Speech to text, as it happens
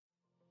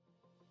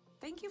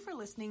Thank you for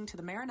listening to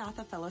the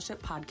Maranatha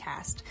Fellowship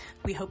podcast.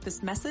 We hope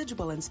this message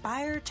will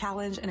inspire,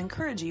 challenge, and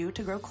encourage you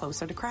to grow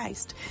closer to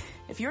Christ.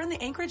 If you're in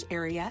the Anchorage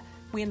area,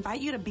 we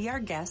invite you to be our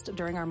guest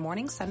during our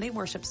morning Sunday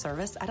worship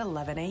service at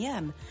 11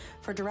 a.m.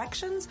 For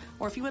directions,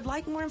 or if you would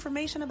like more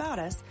information about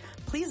us,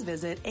 please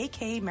visit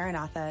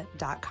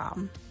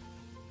akmaranatha.com.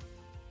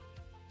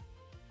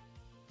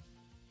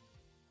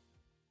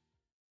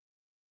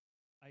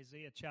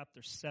 Isaiah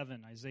chapter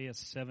 7, Isaiah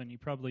 7, you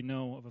probably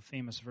know of a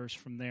famous verse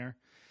from there.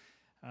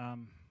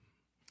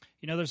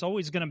 There's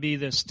always going to be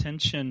this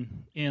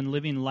tension in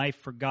living life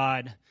for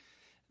God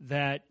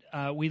that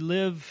we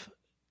live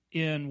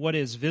in what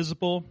is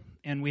visible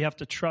and we have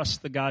to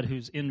trust the God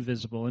who's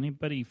invisible.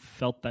 Anybody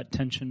felt that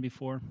tension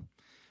before?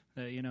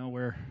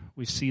 Where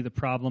we see the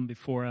problem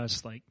before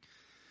us, like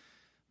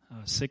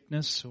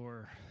sickness,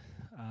 or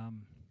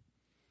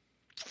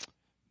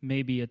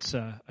maybe it's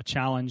a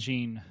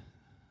challenging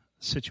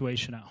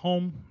situation at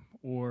home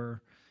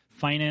or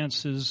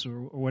finances or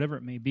whatever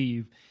it may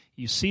be.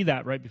 You see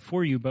that right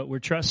before you, but we're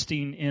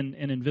trusting in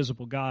an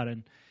invisible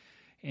God.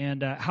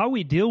 And how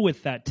we deal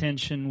with that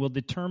tension will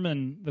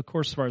determine the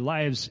course of our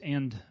lives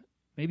and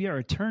maybe our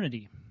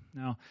eternity.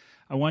 Now,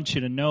 I want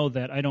you to know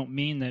that I don't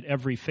mean that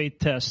every faith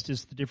test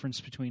is the difference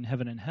between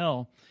heaven and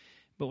hell.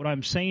 But what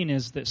I'm saying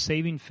is that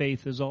saving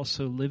faith is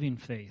also living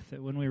faith.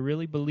 That when we're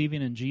really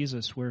believing in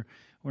Jesus, we're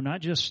not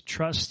just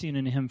trusting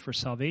in Him for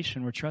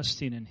salvation, we're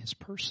trusting in His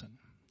person.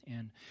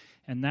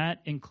 And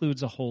that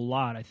includes a whole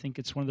lot. I think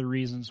it's one of the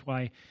reasons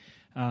why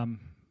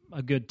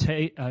a good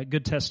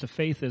test of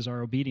faith is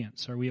our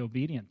obedience. Are we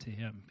obedient to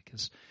Him?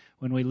 Because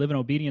when we live in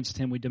obedience to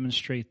Him, we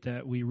demonstrate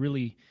that we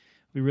really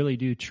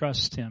do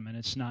trust Him, and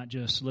it's not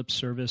just lip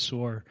service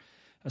or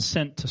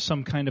assent to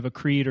some kind of a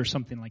creed or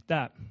something like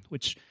that,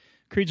 which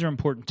creeds are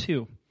important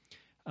too.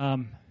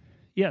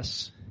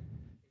 Yes.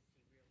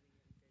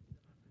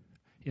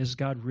 Is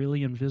God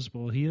really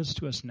invisible? He is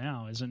to us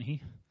now, isn't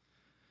He?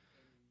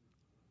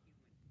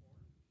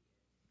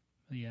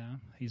 Yeah,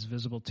 He's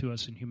visible to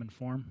us in human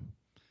form.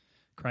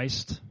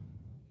 Christ. No,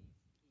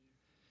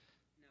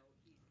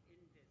 He's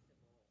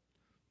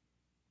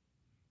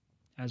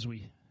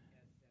invisible.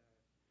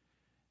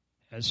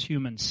 As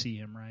humans see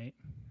Him, right?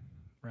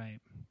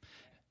 Right.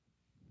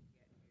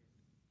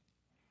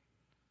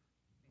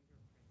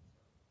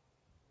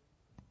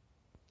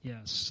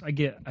 Yes, I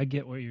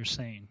get what you're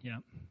saying. Yeah,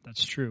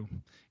 that's true.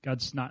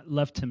 God's not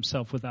left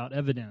Himself without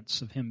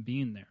evidence of Him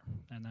being there,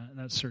 and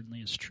that certainly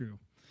is true.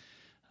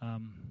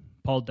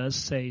 Paul does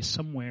say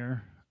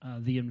somewhere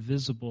the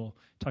invisible,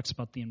 talks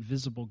about the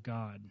invisible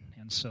God.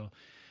 And so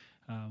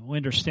we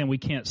understand we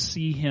can't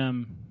see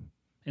Him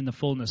in the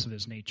fullness of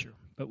His nature,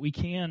 but we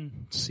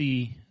can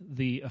see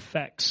the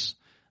effects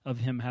of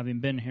Him having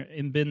been here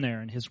and been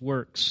there in His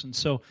works. And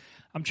so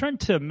I'm trying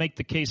to make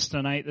the case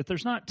tonight that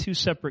there's not two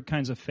separate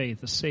kinds of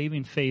faith, a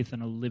saving faith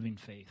and a living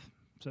faith.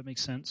 Does that make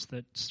sense?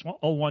 That it's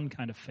all one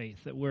kind of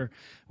faith, that we're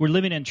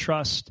living in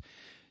trust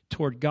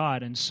toward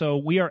God. And so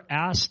we are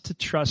asked to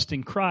trust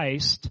in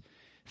Christ.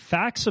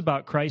 Facts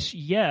about Christ,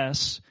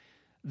 yes.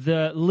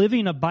 The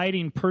living,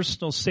 abiding,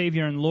 personal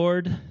Savior and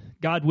Lord,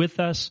 God with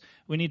us,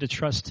 we need to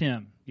trust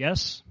Him.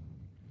 Yes?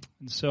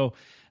 And so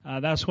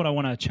that's what I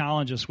want to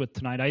challenge us with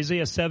tonight.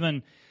 Isaiah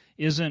 7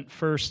 isn't,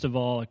 first of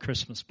all, a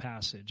Christmas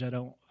passage. I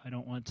don't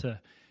want to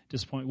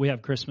disappoint. We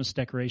have Christmas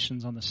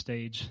decorations on the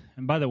stage.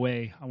 And by the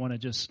way, I want to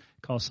just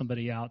call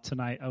somebody out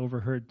tonight. I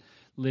overheard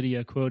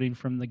Lydia quoting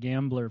from The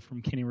Gambler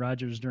from Kenny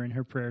Rogers during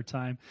her prayer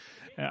time.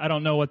 I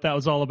don't know what that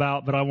was all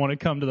about, but I want to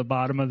come to the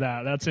bottom of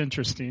that. That's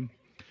interesting.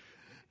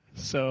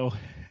 So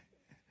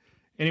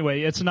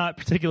anyway, it's not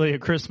particularly a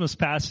Christmas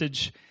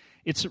passage.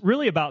 It's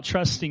really about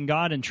trusting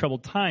God in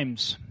troubled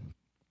times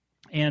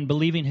and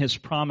believing His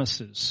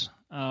promises.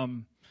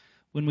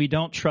 When we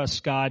don't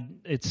trust God,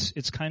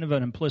 it's kind of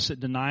an implicit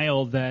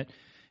denial that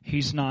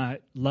He's not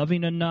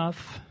loving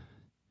enough,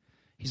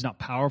 He's not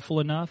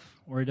powerful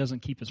enough, or He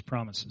doesn't keep His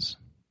promises.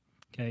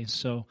 Okay,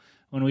 so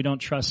when we don't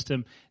trust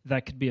Him,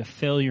 that could be a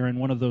failure in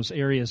one of those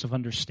areas of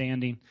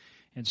understanding.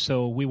 And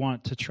so we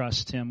want to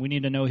trust Him. We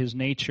need to know His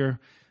nature.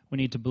 We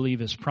need to believe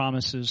His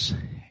promises.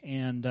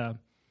 And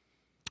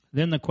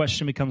then the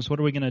question becomes, what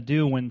are we going to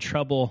do when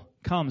trouble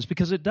comes?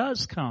 Because it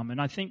does come.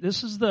 And I think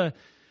this is the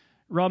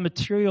raw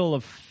material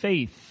of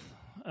faith.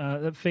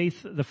 The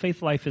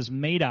faith life is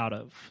made out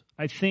of.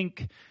 I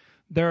think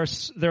there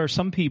are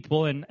some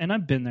people, and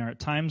I've been there at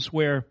times,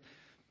 where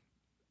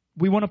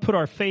we want to put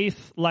our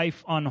faith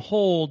life on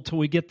hold till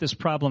we get this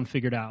problem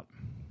figured out.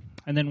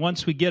 And then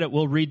once we get it,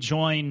 we'll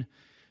rejoin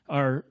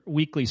our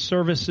weekly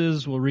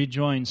services. We'll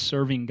rejoin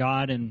serving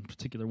God in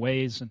particular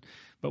ways.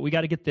 But we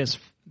got to get this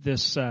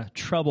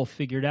trouble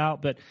figured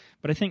out. But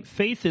I think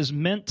faith is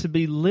meant to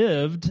be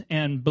lived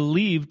and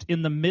believed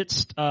in the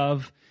midst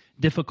of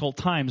difficult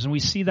times. And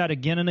we see that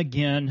again and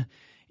again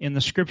in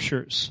the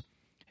Scriptures.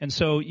 And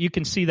so you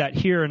can see that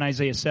here in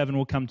Isaiah 7.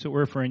 We're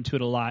referring to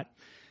it a lot.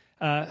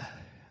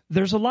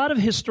 There's a lot of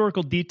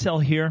historical detail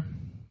here.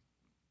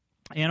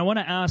 And I want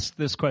to ask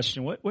this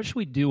question. What should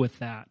we do with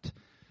that?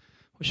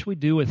 What should we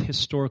do with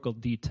historical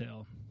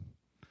detail?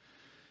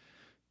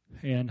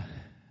 And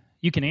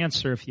you can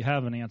answer if you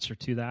have an answer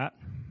to that.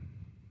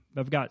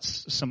 I've got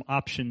some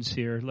options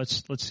here.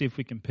 Let's see if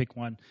we can pick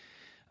one.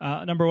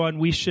 Number one,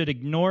 we should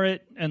ignore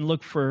it and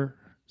look for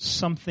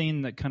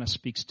something that kind of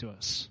speaks to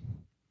us.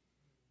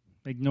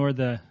 Ignore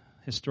the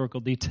historical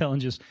detail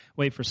and just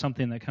wait for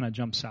something that kind of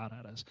jumps out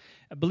at us.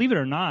 Believe it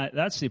or not,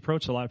 that's the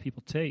approach a lot of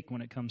people take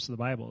when it comes to the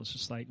Bible. It's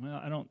just like,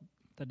 well,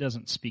 that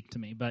doesn't speak to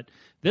me, but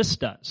this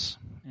does.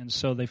 And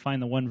so they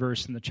find the one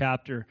verse in the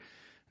chapter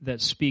that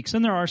speaks.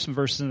 And there are some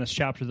verses in this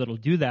chapter that'll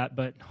do that,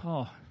 but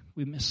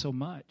we miss so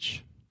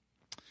much.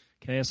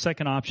 Okay, a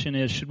second option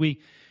is, should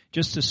we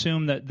just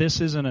assume that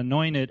this isn't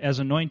anointed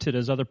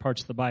as other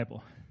parts of the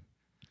Bible?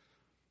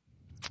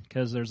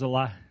 Because there's a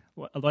lot.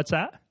 What's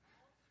that?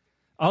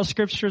 All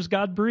Scripture is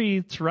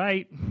God-breathed,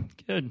 right?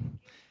 Good.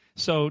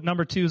 So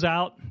number 2's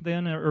out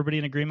then. Everybody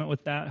in agreement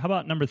with that? How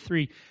about number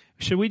 3?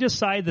 Should we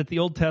decide that the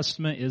Old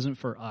Testament isn't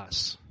for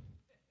us?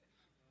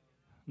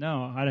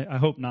 No, I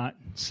hope not.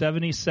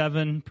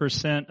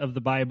 77% of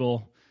the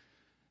Bible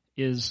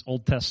is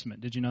Old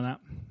Testament. Did you know that?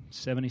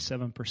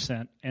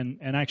 77%. And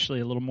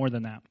actually a little more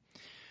than that.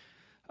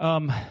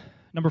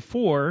 Number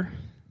 4,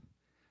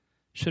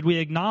 should we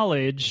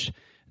acknowledge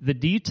the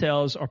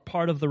details are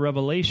part of the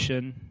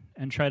revelation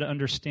and try to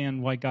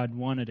understand why God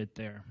wanted it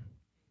there?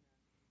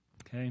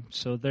 Okay,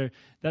 so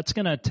that's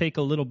going to take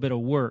a little bit of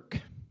work.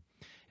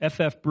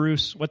 F.F.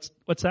 Bruce, what's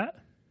that?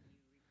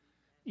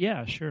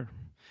 Yeah, sure.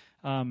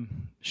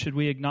 Should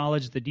we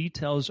acknowledge the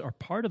details are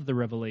part of the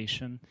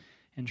revelation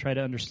and try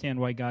to understand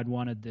why God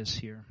wanted this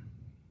here?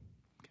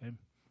 Okay,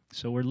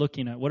 so we're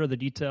looking at what are the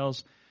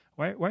details.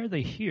 Why are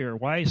they here?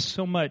 Why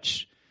so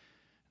much?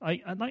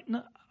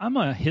 I'm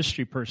a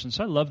history person,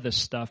 so I love this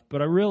stuff,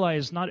 but I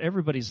realize not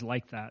everybody's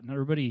like that. Not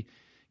everybody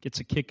gets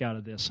a kick out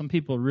of this. Some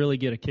people really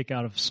get a kick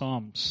out of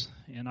Psalms,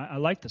 and I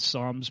like the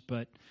Psalms,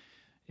 but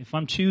if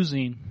I'm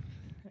choosing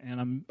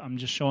and I'm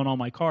just showing all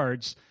my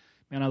cards,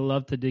 man, I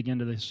love to dig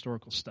into the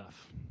historical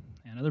stuff.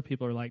 And other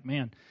people are like,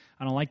 man,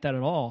 I don't like that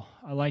at all.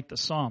 I like the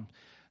Psalm.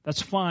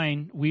 That's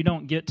fine. We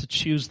don't get to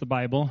choose the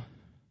Bible,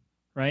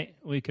 right?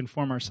 We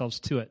conform ourselves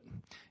to it.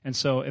 And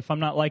so if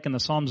I'm not liking the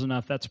Psalms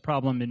enough, that's a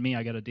problem in me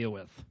I got to deal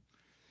with,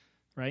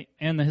 right?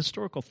 And the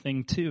historical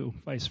thing too,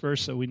 vice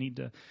versa. We need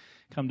to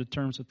come to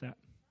terms with that.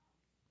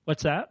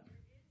 What's that?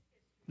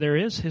 There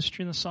is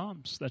history in the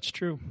Psalms. That's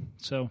true.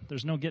 So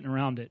there's no getting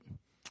around it.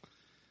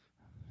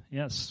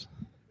 Yes.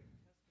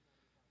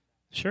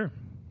 Sure.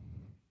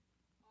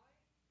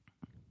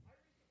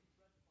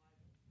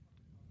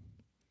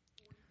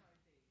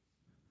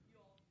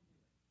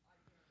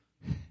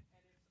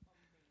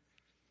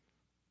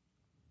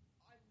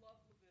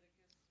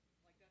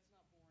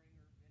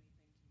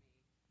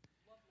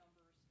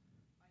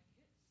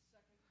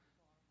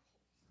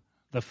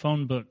 The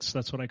phone books,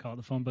 that's what I call it,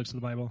 the phone books of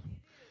the Bible.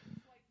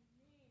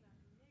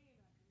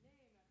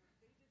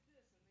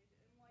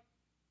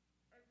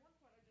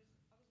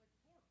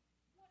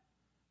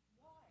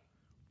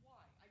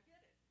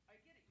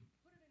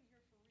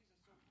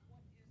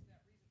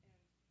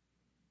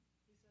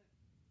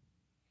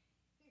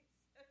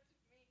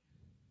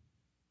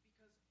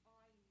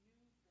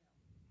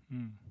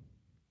 Hmm.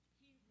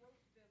 He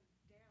wrote them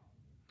down.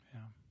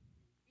 Yeah.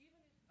 Even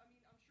if,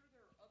 I'm sure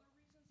there are other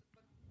reasons,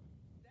 but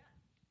that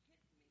hit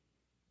me,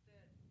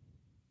 that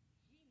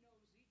he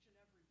knows each and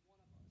every one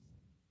of us.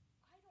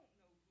 I don't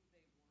know who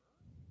they were.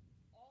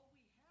 All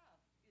we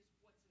have is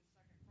what's in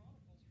 2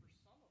 Chronicles for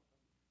some of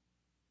them.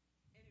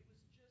 And it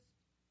was just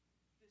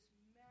this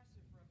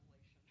massive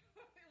revelation.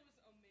 It was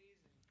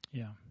amazing.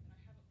 Yeah. And I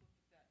haven't looked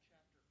at that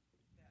chapter,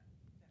 that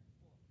book, those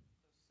sets of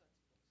books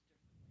differently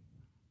since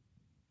then. It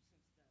was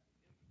just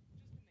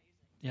amazing.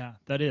 Yeah,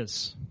 that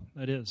is.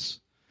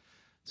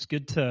 It's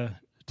good to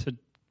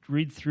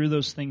read through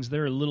those things.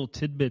 There are little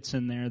tidbits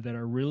in there that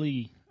are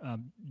really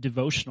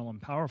devotional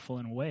and powerful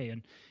in a way,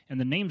 and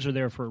the names are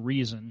there for a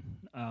reason.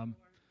 The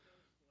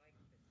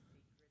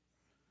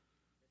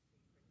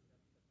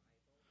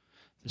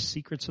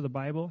secrets of the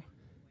Bible.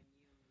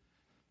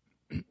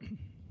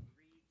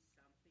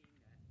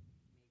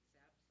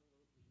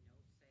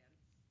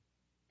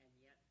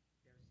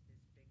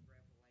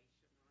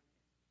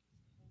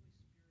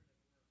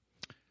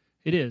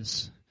 It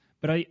is.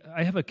 But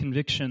I have a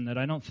conviction that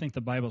I don't think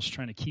the Bible's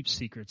trying to keep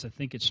secrets. I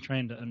think it's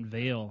trying to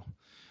unveil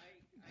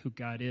who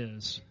God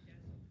is.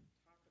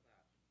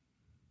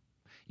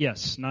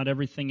 Yes, not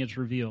everything is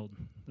revealed.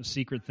 The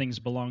secret things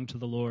belong to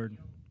the Lord.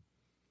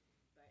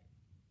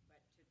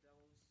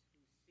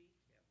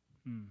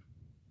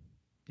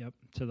 Yep,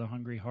 to the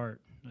hungry heart.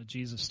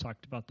 Jesus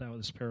talked about that with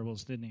his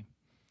parables, didn't he?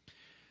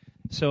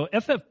 So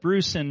F.F.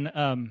 Bruce,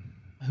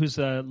 who's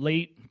a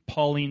late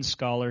Pauline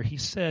scholar, he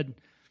said,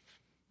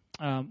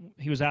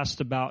 he was asked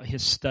about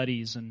his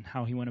studies and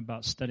how he went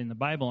about studying the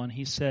Bible, and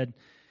he said,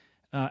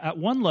 at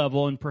one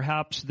level, and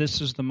perhaps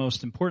this is the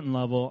most important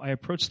level, I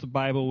approach the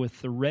Bible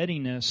with the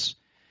readiness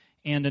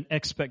and an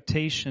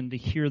expectation to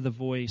hear the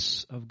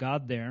voice of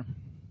God there.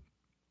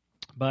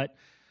 But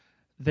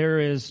there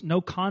is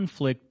no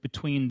conflict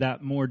between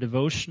that more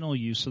devotional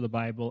use of the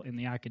Bible and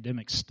the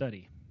academic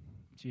study.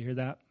 Did you hear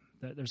that?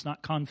 There's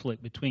not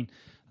conflict between,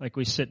 like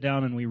we sit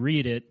down and we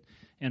read it,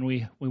 and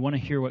we want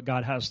to hear what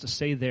God has to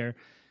say there.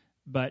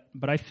 But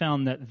I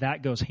found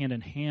that goes hand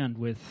in hand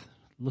with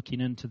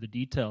looking into the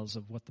details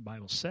of what the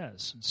Bible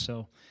says. And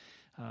so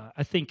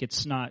I think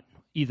it's not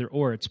either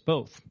or, it's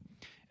both.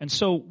 And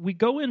so we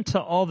go into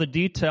all the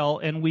detail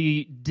and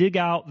we dig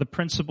out the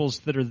principles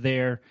that are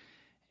there.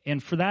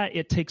 And for that,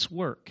 it takes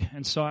work.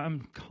 And so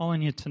I'm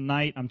calling you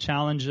tonight, I'm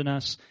challenging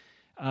us.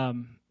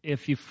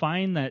 If you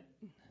find that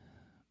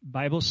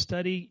Bible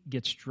study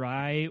gets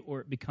dry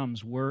or it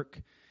becomes work,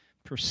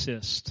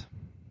 persist.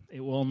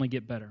 It will only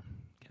get better.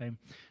 Okay?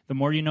 The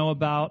more you know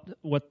about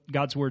what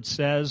God's Word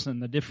says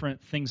and the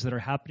different things that are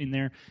happening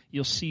there,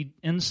 you'll see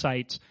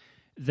insights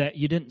that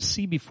you didn't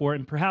see before,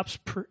 and perhaps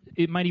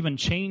it might even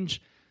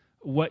change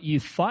what you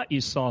thought you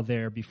saw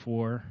there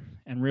before,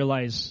 and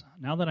realize,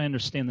 now that I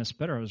understand this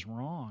better, I was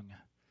wrong.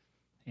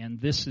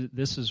 And this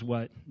is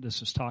what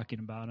this is talking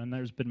about. And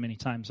there's been many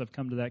times I've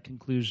come to that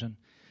conclusion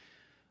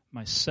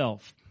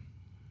myself.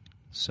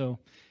 So,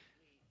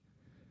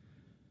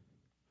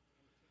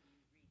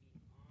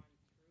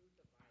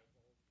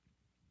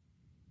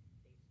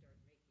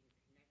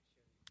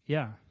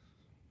 yeah,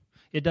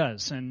 it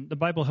does. And the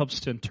Bible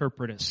helps to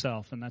interpret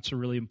itself, and that's a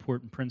really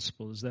important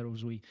principle, is that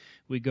as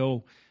we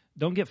go,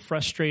 don't get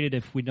frustrated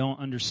if we don't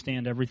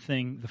understand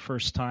everything the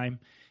first time.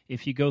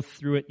 If you go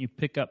through it and you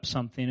pick up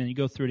something, and you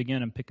go through it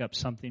again and pick up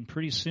something,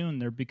 pretty soon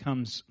there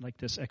becomes like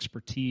this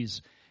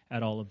expertise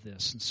at all of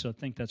this. And so I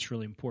think that's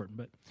really important.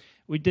 But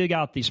we dig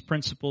out these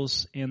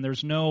principles, and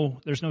there's no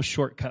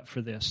shortcut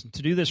for this. And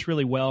to do this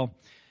really well,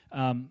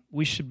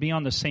 we should be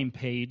on the same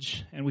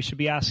page, and we should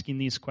be asking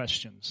these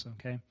questions,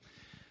 okay?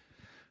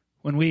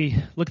 When we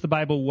look at the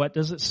Bible, what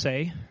does it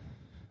say?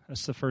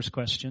 That's the first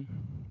question.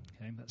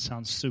 Okay, that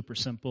sounds super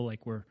simple,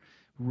 like we're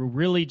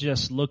really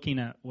just looking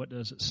at what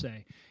does it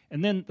say.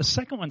 And then the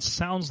second one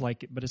sounds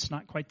like it, but it's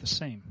not quite the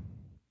same.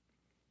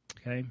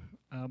 Okay,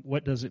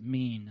 what does it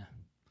mean?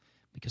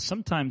 Because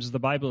sometimes the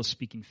Bible is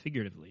speaking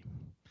figuratively.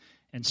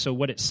 And so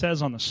what it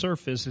says on the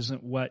surface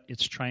isn't what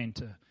it's trying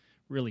to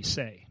really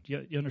say.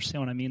 Do you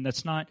understand what I mean?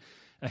 That's not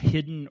a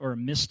hidden or a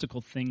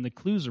mystical thing. The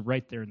clues are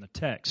right there in the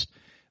text.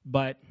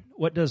 But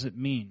what does it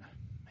mean?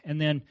 And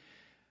then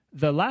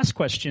the last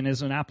question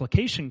is an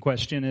application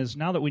question, is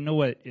now that we know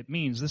what it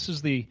means, this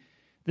is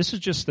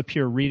just the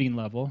pure reading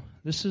level.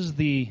 This is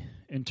the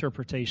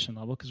interpretation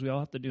level, because we all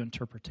have to do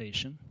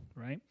interpretation,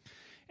 right?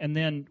 And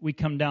then we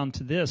come down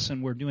to this,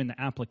 and we're doing the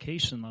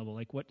application level.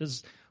 Like, what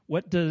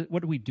do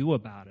we do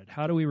about it?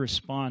 How do we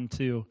respond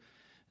to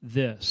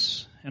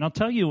this? And I'll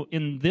tell you,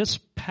 in this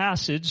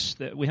passage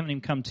that we haven't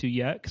even come to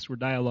yet, because we're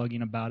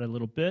dialoguing about it a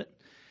little bit,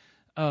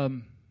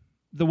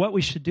 what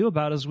we should do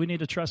about it is we need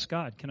to trust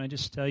God. Can I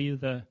just tell you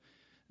the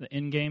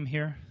end game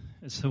here?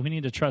 So we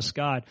need to trust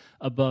God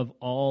above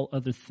all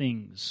other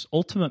things.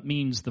 Ultimate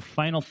means the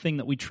final thing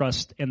that we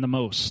trust and the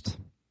most,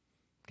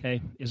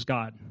 okay, is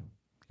God.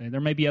 Okay?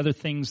 There may be other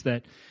things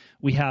that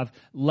we have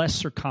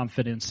lesser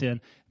confidence in,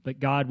 but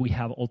God we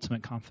have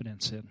ultimate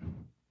confidence in.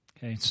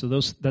 Okay, so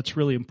that's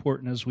really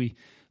important as we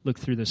look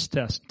through this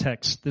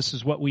text. This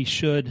is what we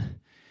should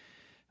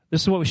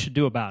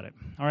do about it.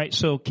 All right,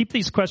 so keep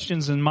these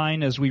questions in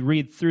mind as we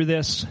read through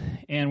this,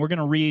 and we're going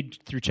to read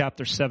through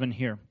chapter 7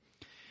 here.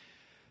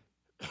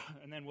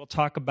 And then we'll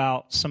talk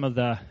about some of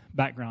the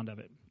background of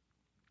it.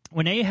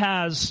 When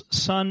Ahaz,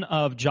 son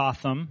of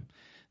Jotham,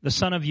 the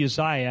son of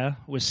Uzziah,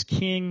 was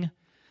king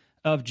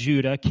of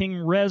Judah, King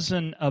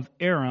Rezin of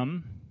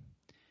Aram,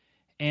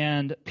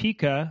 and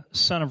Pekah,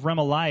 son of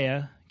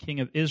Remaliah, king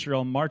of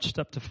Israel, marched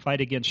up to fight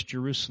against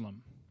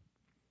Jerusalem.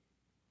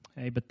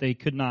 Okay, but they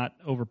could not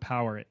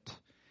overpower it.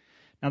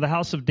 Now the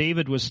house of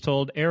David was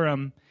told,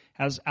 Aram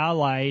has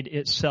allied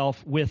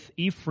itself with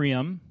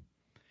Ephraim.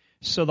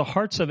 So the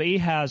hearts of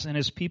Ahaz and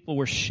his people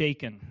were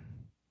shaken.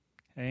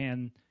 Okay,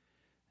 and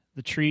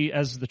the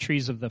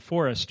trees of the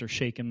forest are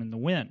shaken in the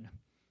wind.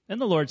 Then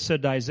the Lord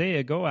said to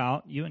Isaiah, go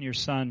out, you and your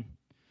son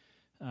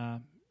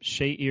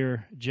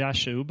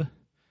Shear-Jashub,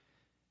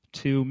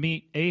 to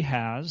meet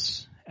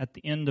Ahaz at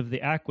the end of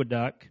the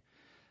aqueduct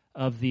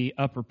of the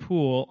upper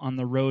pool on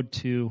the road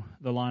to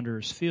the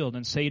launderer's field,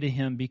 and say to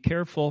him, be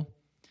careful,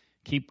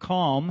 keep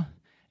calm,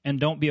 and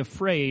don't be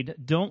afraid.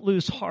 Don't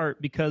lose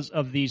heart because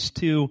of these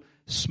two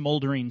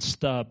smoldering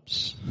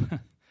stubs,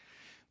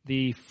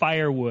 the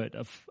firewood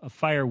of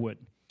firewood,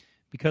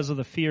 because of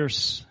the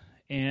fierce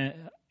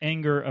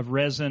anger of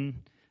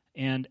Rezin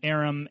and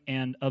Aram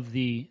and of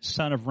the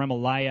son of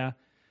Remaliah.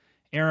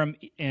 Aram,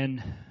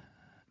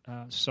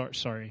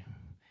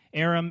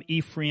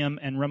 Ephraim,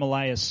 and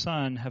Remaliah's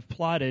son have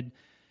plotted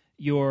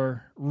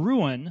your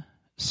ruin,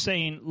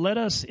 saying, let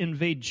us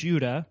invade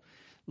Judah,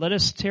 let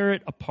us tear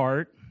it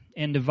apart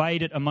and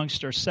divide it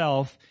amongst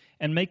ourselves,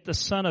 and make the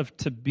son of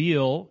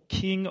Tabeel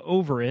king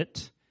over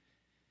it.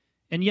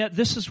 And yet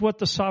this is what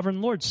the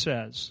sovereign Lord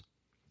says.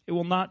 It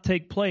will not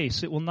take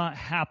place. It will not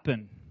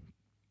happen.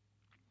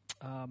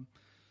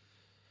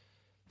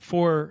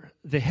 For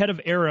the head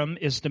of Aram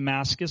is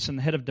Damascus, and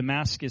the head of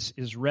Damascus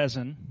is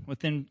Rezin.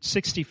 Within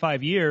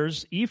 65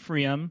 years,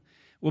 Ephraim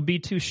will be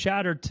too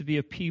shattered to be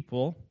a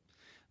people.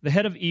 The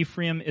head of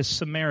Ephraim is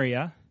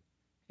Samaria,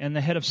 and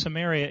the head of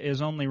Samaria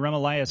is only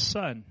Remaliah's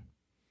son.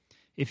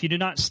 If you do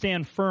not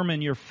stand firm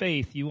in your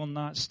faith, you will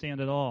not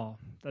stand at all.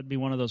 That'd be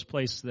one of those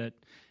places that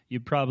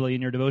you'd probably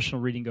in your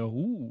devotional reading go,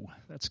 ooh,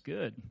 that's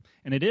good.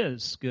 And it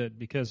is good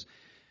because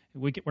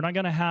we're not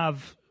going to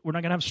have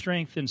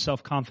strength in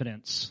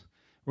self-confidence.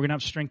 We're going to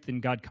have strength in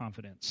God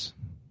confidence.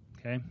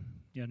 Okay?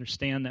 You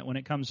understand that when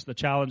it comes to the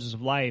challenges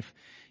of life,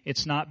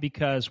 it's not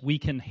because we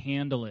can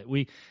handle it.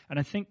 And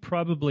I think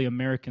probably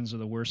Americans are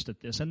the worst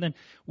at this. And then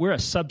we're a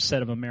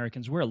subset of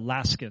Americans. We're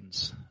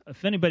Alaskans.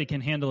 If anybody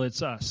can handle it,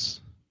 it's us.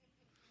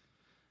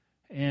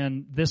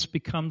 And this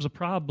becomes a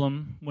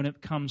problem when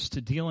it comes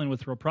to dealing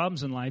with real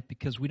problems in life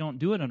because we don't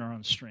do it in our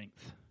own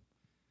strength.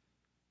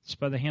 It's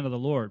by the hand of the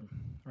Lord,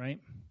 right?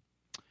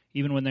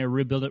 Even when they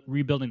were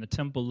rebuilding the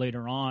temple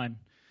later on,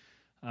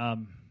 I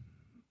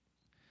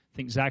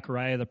think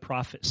Zechariah the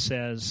prophet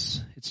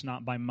says, it's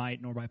not by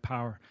might nor by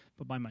power,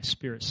 but by my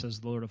spirit,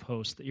 says the Lord of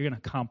hosts, that you're going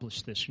to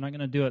accomplish this. You're not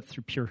going to do it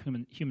through pure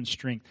human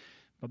strength,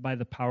 but by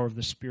the power of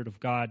the Spirit of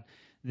God.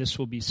 This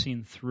will be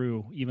seen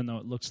through, even though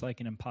it looks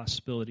like an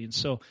impossibility. And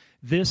so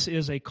this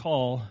is a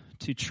call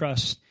to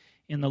trust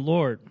in the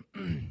Lord.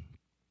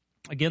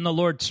 Again, the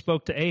Lord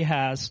spoke to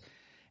Ahaz,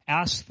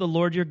 ask the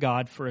Lord your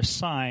God for a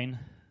sign,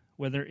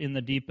 whether in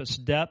the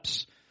deepest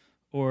depths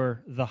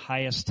or the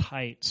highest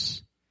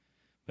heights.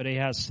 But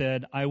Ahaz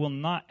said, I will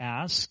not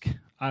ask.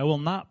 I will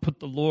not put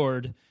the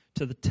Lord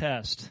to the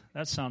test.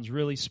 That sounds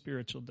really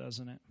spiritual,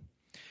 doesn't it?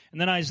 And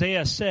then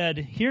Isaiah said,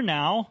 hear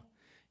now,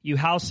 you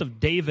house of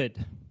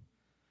David.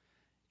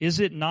 Is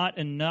it not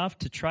enough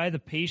to try the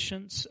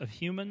patience of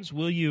humans?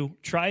 Will you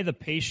try the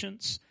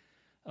patience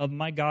of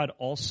my God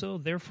also?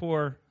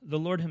 Therefore, the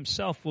Lord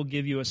himself will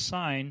give you a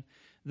sign.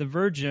 The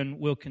virgin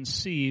will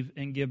conceive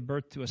and give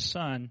birth to a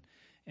son,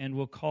 and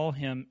will call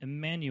him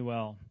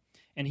Emmanuel.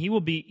 And he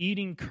will be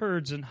eating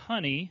curds and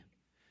honey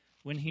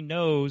when he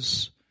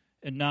knows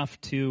enough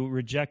to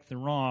reject the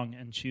wrong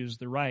and choose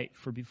the right.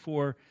 For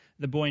before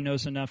the boy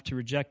knows enough to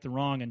reject the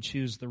wrong and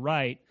choose the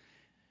right,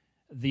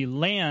 the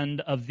land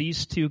of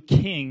these two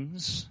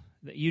kings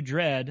that you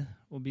dread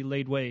will be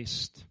laid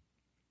waste.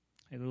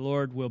 And the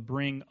Lord will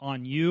bring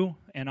on you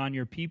and on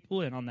your people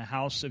and on the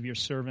house of your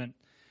servant,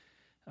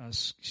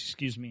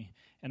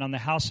 and on the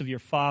house of your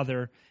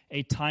father,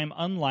 a time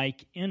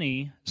unlike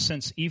any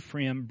since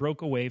Ephraim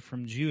broke away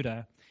from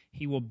Judah.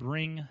 He will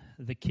bring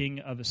the king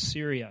of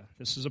Assyria.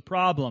 This is a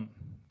problem,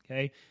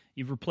 okay?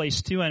 You've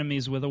replaced two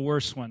enemies with a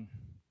worse one.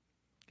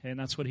 Okay, and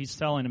that's what he's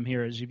telling him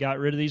here, is you got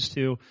rid of these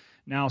two,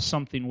 now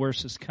something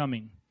worse is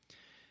coming.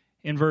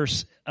 In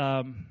verse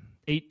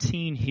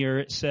 18 here,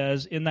 it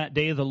says, in that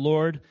day the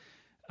Lord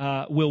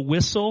will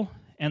whistle,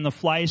 and the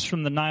flies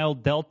from the Nile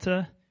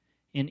Delta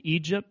in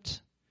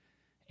Egypt,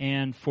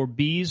 and for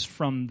bees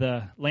from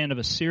the land of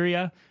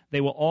Assyria,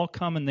 they will all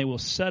come and they will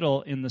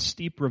settle in the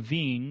steep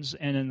ravines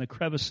and in the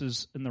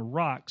crevices in the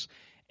rocks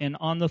and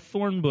on the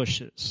thorn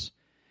bushes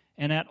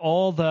and at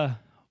all the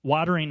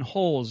watering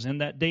holes. In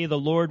that day the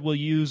Lord will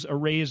use a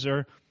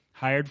razor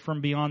hired from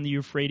beyond the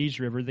Euphrates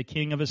River, the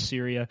king of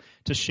Assyria,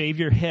 to shave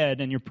your head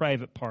and your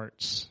private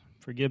parts.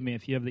 Forgive me,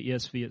 if you have the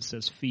ESV, it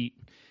says feet.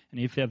 And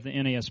if you have the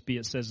NASB,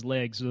 it says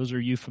legs. Those are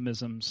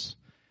euphemisms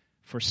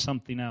for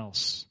something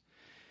else.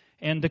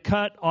 And to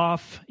cut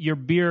off your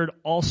beard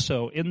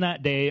also. In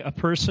that day, a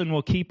person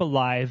will keep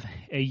alive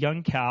a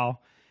young cow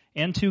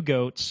and 2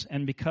 goats,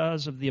 and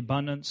because of the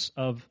abundance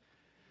of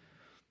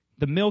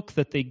the milk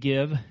that they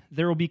give,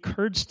 there will be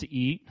curds to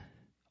eat.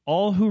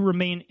 All who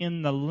remain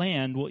in the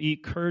land will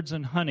eat curds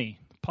and honey.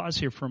 Pause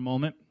here for a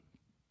moment.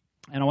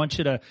 And I want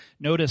you to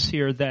notice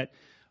here that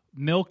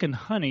milk and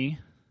honey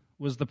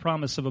was the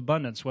promise of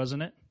abundance,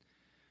 wasn't it?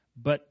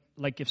 But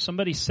like if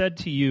somebody said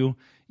to you,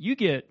 you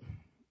get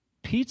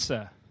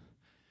pizza,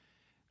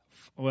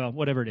 well,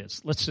 whatever it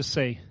is, let's just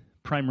say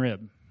prime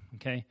rib,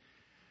 okay?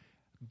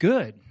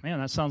 Good. Man,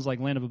 that sounds like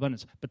land of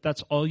abundance. But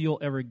that's all you'll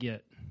ever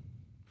get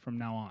from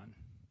now on.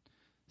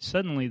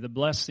 Suddenly the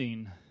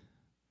blessing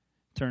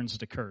turns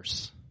to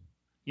curse.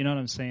 You know what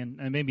I'm saying?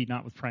 And maybe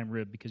not with prime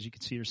rib, because you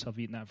could see yourself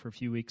eating that for a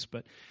few weeks.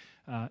 But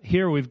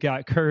here we've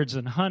got curds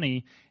and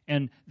honey,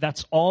 and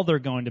that's all they're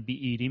going to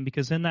be eating,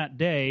 because in that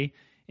day,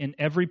 in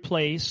every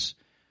place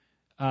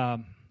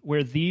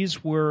where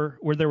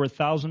there were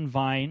 1,000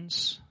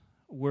 vines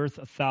worth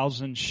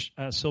 1,000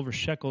 silver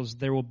shekels,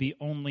 there will be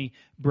only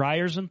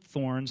briars and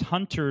thorns.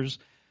 Hunters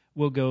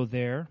will go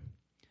there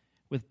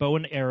with bow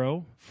and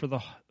arrow, for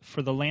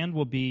the land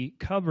will be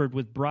covered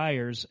with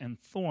briars and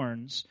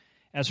thorns.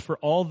 As for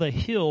all the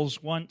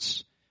hills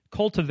once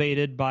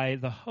cultivated by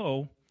the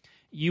hoe,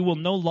 you will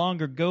no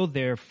longer go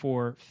there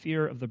for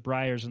fear of the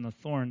briars and the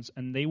thorns,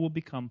 and they will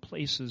become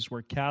places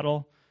where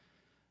cattle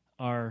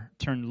are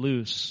turned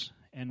loose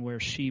and where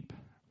sheep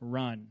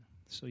run.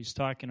 So he's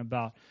talking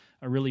about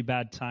a really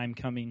bad time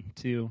coming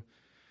to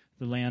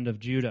the land of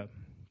Judah.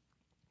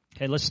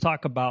 Okay, let's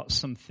talk about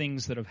some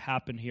things that have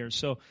happened here.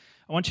 So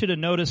I want you to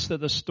notice that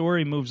the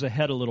story moves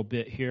ahead a little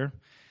bit here.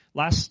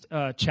 Last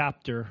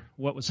chapter,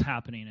 what was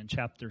happening in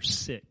chapter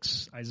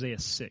 6, Isaiah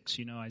 6.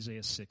 You know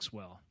Isaiah 6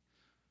 well.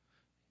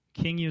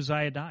 King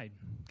Uzziah died,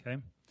 okay?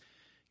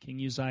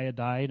 King Uzziah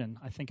died, and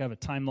I think I have a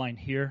timeline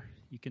here.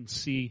 You can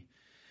see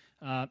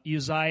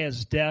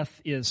Uzziah's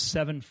death is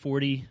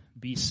 740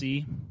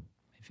 BC,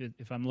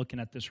 if I'm looking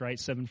at this right,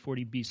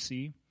 740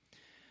 BC.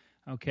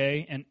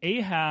 Okay, and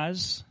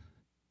Ahaz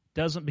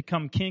doesn't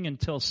become king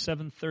until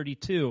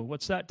 732.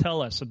 What's that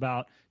tell us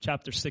about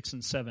chapter 6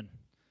 and 7?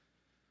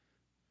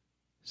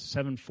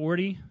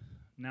 740,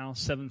 now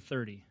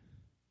 730.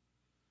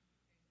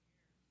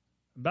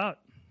 About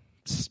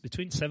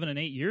between 7 and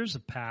 8 years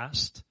have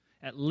passed,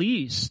 at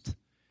least,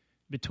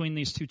 between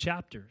these two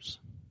chapters.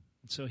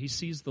 And so he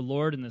sees the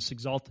Lord in this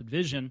exalted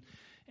vision,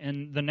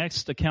 and the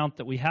next account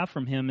that we have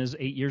from him is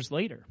 8 years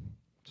later.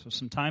 So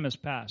some time has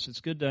passed. It's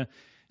good to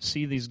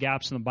see these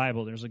gaps in the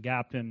Bible. There's a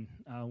gap in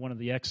one of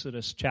the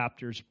Exodus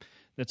chapters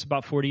that's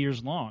about 40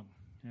 years long,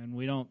 and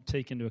we don't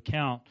take into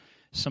account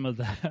some of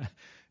the...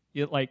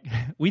 Like,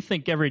 we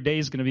think every day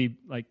is going to be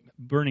like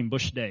burning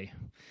bush day.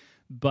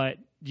 But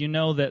you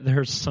know that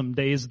there's some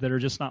days that are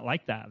just not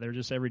like that. They're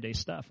just everyday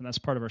stuff. And that's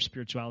part of our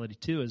spirituality,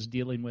 too, is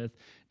dealing with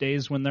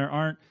days when there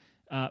aren't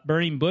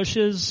burning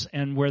bushes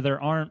and where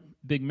there aren't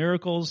big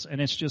miracles,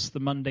 and it's just the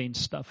mundane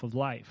stuff of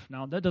life.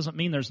 Now, that doesn't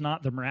mean there's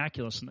not the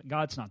miraculous and that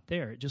God's not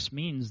there. It just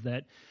means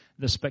that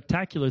the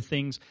spectacular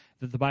things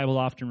that the Bible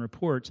often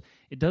reports,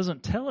 it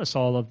doesn't tell us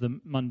all of the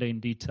mundane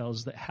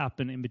details that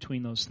happen in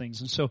between those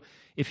things. And so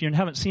if you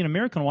haven't seen a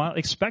miracle in a while,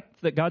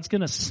 expect that God's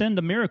going to send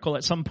a miracle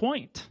at some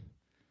point,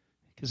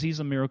 because he's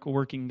a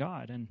miracle-working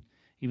God. And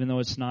even though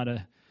it's not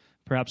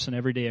perhaps an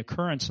everyday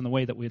occurrence in the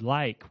way that we'd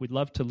like, we'd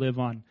love to live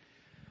on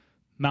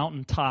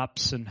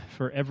mountaintops and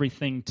for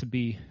everything to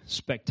be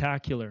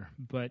spectacular.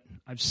 But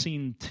I've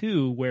seen,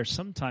 too, where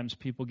sometimes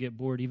people get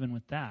bored even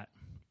with that.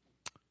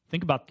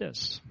 Think about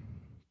this.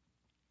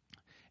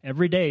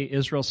 Every day,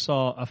 Israel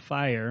saw a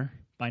fire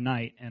by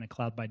night and a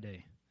cloud by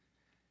day.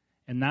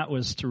 And that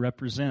was to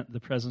represent the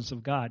presence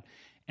of God.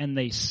 And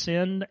they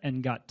sinned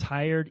and got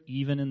tired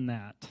even in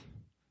that.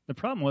 The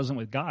problem wasn't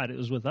with God, it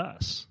was with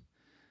us.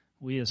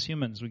 We as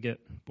humans, we get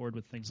bored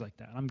with things like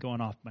that. I'm going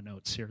off my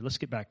notes here. Let's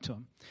get back to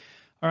them.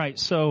 All right,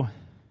 so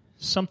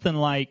something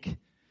like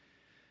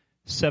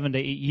 7 to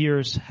 8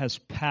 years has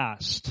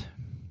passed.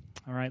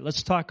 All right,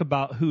 let's talk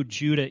about who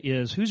Judah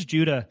is. Who's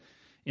Judah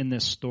in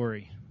this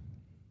story?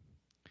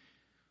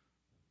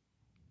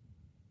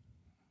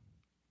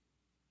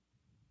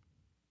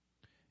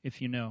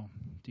 If you know.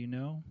 Do you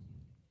know?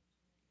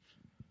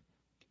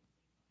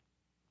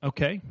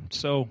 Okay,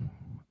 so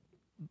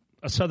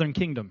a southern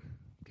kingdom,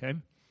 okay?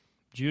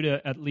 Judah,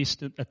 at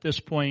least at this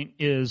point,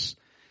 is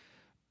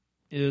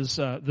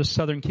the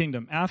southern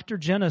kingdom. After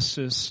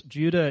Genesis,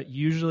 Judah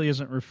usually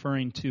isn't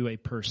referring to a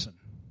person.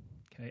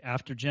 Okay,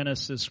 after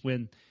Genesis,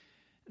 when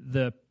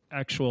the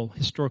actual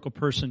historical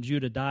person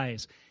Judah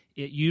dies,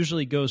 it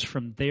usually goes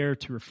from there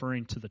to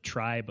referring to the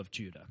tribe of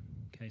Judah.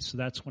 Okay, so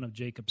that's one of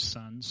Jacob's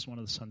sons, one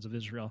of the sons of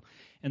Israel.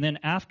 And then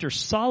after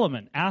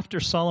Solomon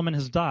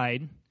has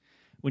died,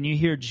 when you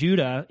hear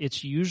Judah,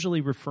 it's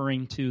usually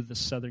referring to the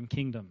southern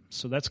kingdom.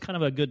 So that's kind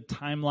of a good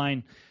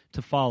timeline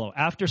to follow.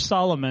 After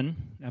Solomon,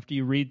 after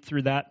you read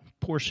through that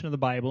portion of the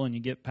Bible and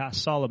you get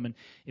past Solomon,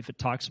 if it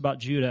talks about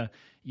Judah,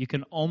 you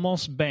can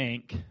almost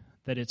bank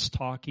that it's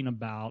talking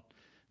about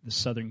the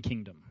southern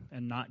kingdom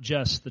and not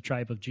just the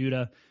tribe of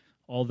Judah,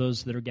 all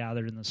those that are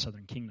gathered in the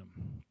southern kingdom.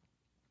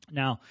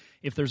 Now,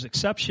 if there's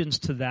exceptions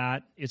to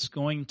that,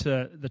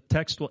 the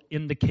text will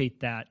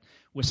indicate that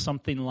with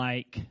something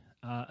like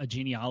a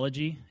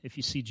genealogy. If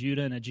you see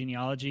Judah in a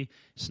genealogy,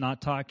 it's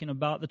not talking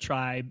about the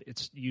tribe.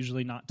 It's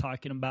usually not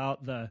talking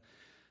about the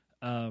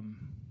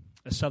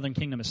southern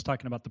kingdom. It's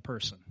talking about the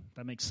person.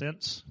 That makes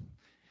sense?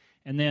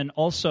 And then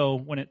also,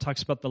 when it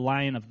talks about the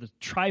lion of the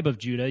tribe of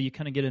Judah, you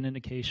kind of get an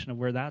indication of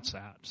where that's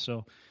at.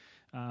 So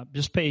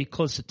just pay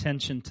close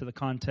attention to the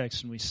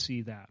context, and we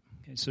see that.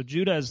 Okay, so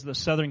Judah is the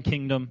southern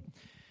kingdom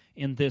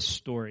in this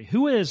story.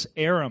 Who is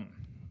Aram?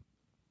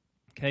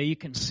 Okay, you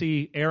can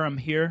see Aram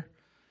here.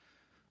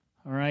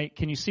 All right,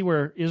 can you see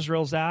where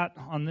Israel's at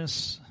on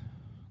this?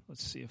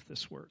 Let's see if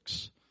this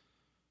works.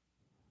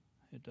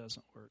 It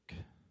doesn't work.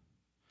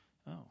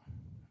 Oh,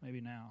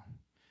 maybe now.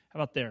 How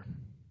about there?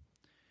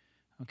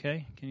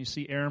 Okay, can you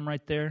see Aram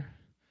right there?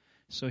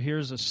 So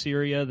here's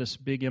Assyria, this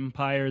big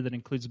empire that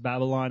includes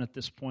Babylon at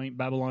this point.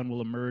 Babylon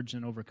will emerge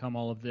and overcome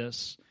all of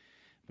this.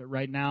 But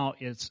right now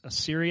it's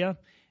Assyria,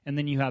 and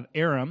then you have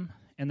Aram,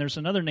 and there's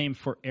another name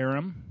for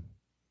Aram,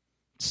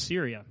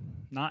 Syria,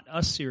 not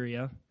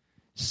Assyria.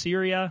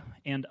 Syria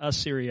and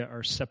Assyria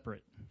are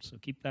separate. So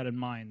keep that in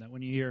mind, that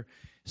when you hear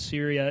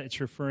Syria, it's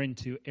referring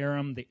to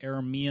Aram, the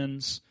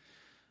Arameans.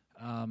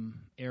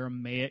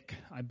 Aramaic,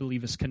 I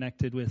believe, is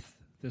connected with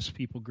this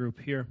people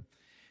group here.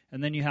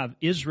 And then you have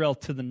Israel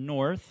to the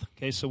north.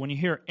 Okay, so when you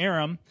hear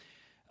Aram,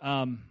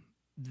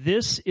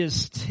 this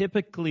is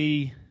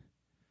typically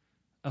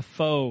a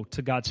foe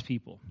to God's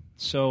people.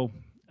 So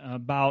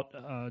about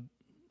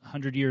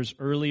 100 years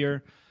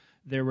earlier,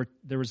 There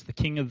was the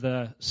king of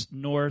the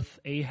north,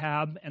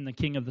 Ahab, and the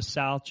king of the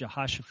south,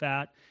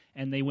 Jehoshaphat,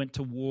 and they went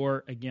to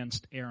war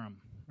against Aram.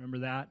 Remember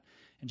that?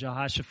 And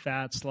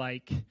Jehoshaphat's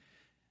like,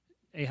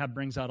 Ahab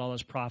brings out all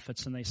his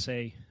prophets, and they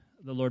say,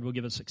 the Lord will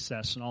give us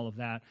success and all of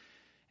that.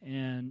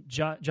 And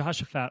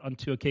Jehoshaphat on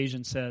 2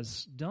 occasions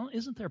says,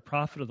 isn't there a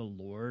prophet of the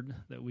Lord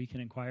that we can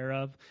inquire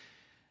of?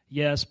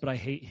 Yes, but I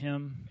hate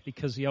him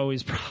because he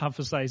always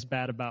prophesies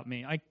bad about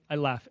me. I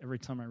laugh every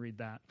time I read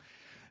that.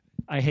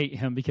 I hate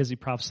him because he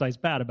prophesies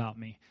bad about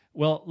me.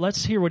 Well,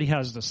 let's hear what he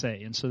has to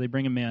say. And so they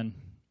bring him in.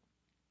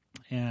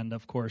 And,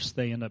 of course,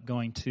 they end up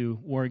going to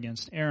war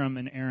against Aram,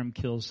 and Aram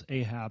kills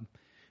Ahab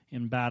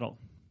in battle.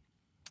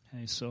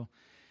 Okay, so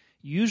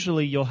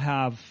usually you'll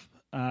have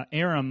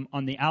Aram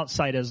on the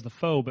outside as the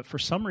foe, but for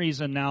some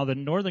reason now the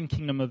northern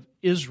kingdom of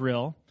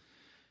Israel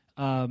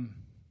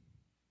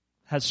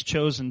has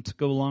chosen to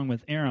go along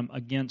with Aram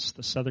against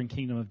the southern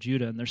kingdom of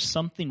Judah, and there's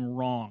something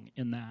wrong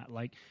in that.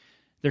 Like,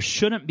 there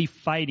shouldn't be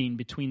fighting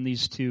between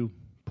these two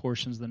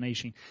portions of the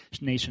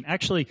nation.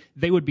 Actually,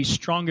 they would be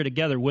stronger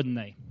together, wouldn't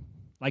they?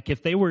 Like,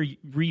 if they were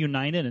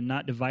reunited and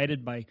not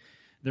divided by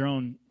their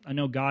own, I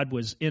know God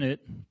was in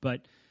it,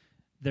 but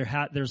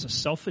there's a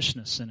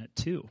selfishness in it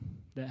too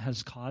that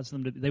has caused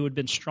them to, they would have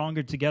been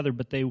stronger together,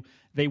 but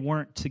they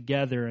weren't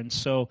together. And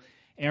so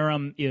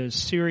Aram is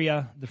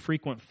Syria, the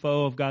frequent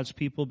foe of God's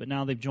people, but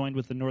now they've joined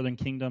with the northern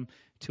kingdom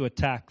to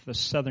attack the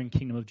southern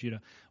kingdom of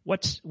Judah.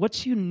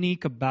 What's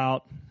unique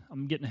about,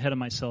 I'm getting ahead of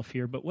myself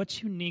here, but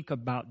what's unique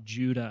about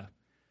Judah?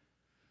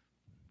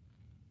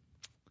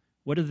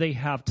 What do they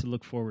have to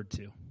look forward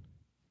to?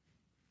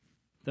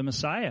 The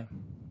Messiah,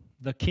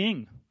 the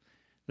King,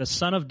 the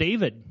son of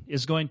David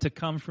is going to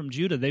come from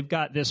Judah. They've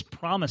got this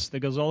promise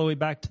that goes all the way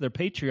back to their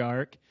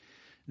patriarch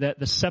that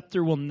the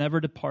scepter will never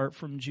depart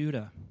from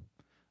Judah.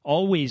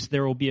 Always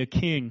there will be a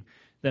king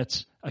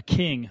that's a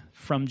king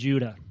from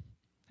Judah.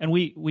 And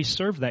we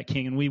serve that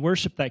king and we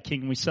worship that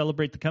king and we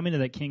celebrate the coming of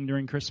that king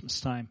during Christmas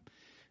time.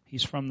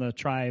 He's from the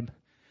tribe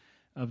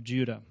of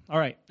Judah. All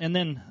right, and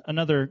then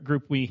another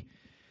group we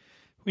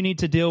need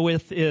to deal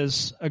with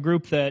is a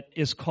group that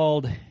is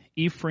called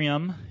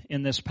Ephraim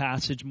in this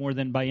passage more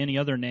than by any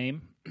other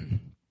name.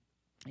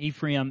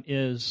 Ephraim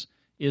is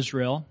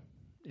Israel.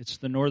 It's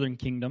the northern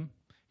kingdom.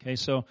 Okay,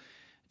 so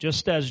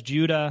just as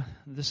Judah,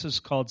 this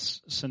is called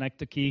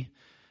synecdoche,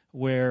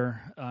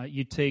 where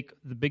you take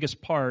the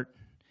biggest part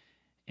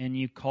and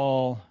you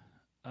call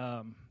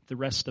the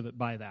rest of it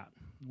by that.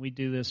 We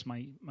do this,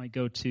 my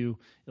go-to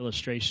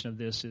illustration of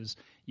this is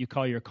you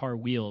call your car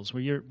wheels.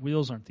 Well, your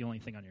wheels aren't the only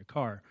thing on your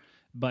car,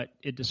 but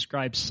it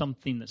describes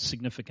something that's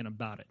significant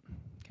about it.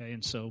 Okay,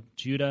 and so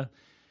Judah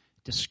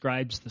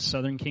describes the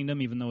southern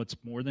kingdom, even though it's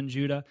more than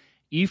Judah.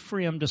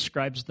 Ephraim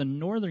describes the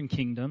northern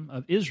kingdom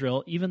of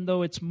Israel, even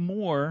though it's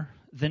more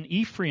than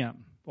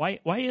Ephraim. Why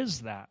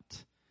is that?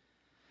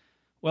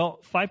 Well,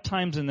 5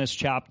 times in this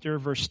chapter,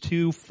 verse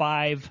 2,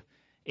 5,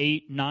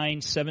 8,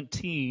 9,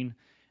 17,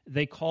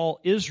 they call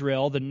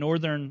Israel, the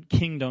northern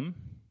kingdom,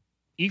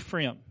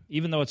 Ephraim,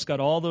 even though it's got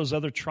all those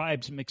other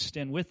tribes mixed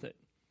in with it.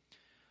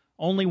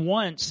 Only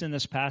once in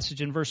this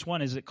passage, in verse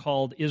 1, is it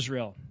called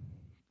Israel.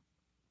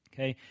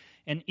 Okay,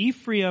 and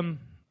Ephraim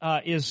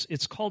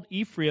it's called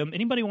Ephraim.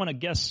 Anybody want to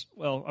guess?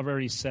 Well, I've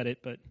already said it,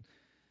 but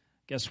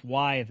guess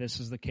why this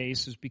is the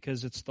case is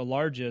because it's the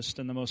largest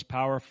and the most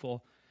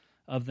powerful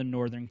of the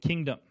northern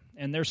kingdom.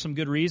 And there's some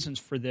good reasons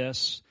for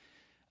this.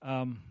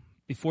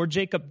 Before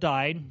Jacob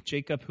died,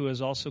 Jacob, who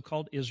is also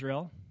called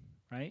Israel,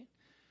 right?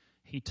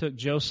 He took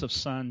Joseph's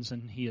sons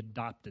and he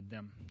adopted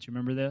them. Do you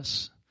remember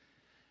this?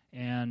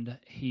 And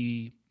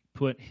he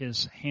put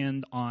his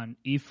hand on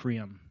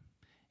Ephraim.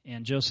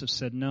 And Joseph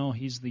said, no,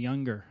 he's the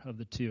younger of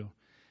the two.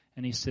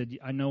 And he said,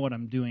 I know what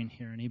I'm doing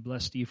here. And he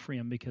blessed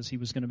Ephraim because he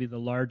was going to be the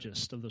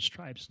largest of those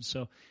tribes. And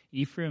so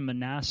Ephraim and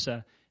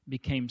Manasseh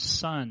became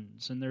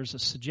sons. And there's a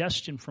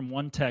suggestion from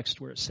one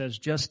text where it says,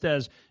 just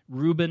as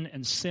Reuben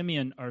and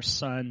Simeon are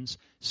sons,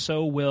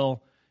 so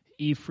will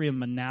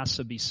Ephraim and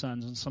Manasseh be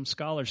sons. And some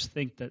scholars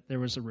think that there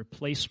was a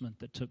replacement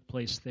that took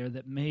place there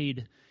that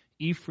made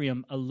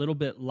Ephraim a little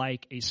bit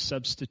like a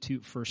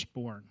substitute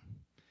firstborn.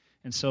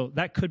 And so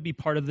that could be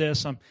part of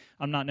this. I'm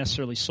not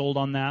necessarily sold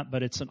on that,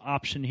 but it's an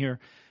option here.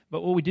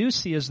 But what we do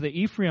see is that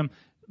Ephraim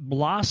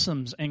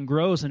blossoms and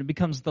grows, and it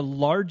becomes the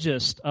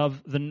largest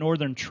of the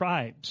northern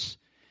tribes.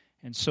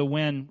 And so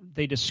when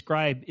they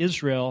describe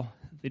Israel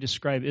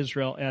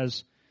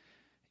as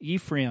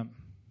Ephraim.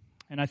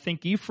 And I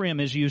think Ephraim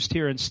is used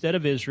here instead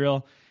of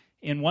Israel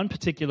in one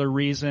particular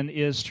reason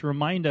is to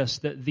remind us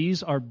that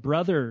these are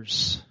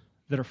brothers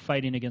that are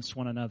fighting against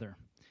one another.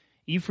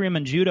 Ephraim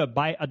and Judah,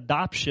 by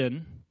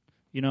adoption,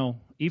 you know,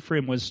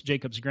 Ephraim was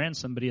Jacob's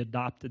grandson, but he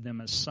adopted them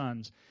as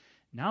sons.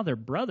 Now they're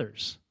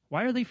brothers.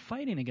 Why are they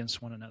fighting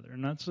against one another?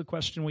 And that's the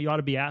question we ought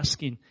to be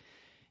asking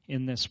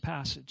in this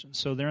passage. And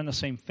so they're in the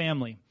same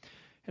family.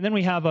 And then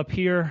we have up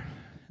here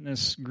in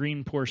this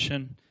green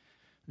portion,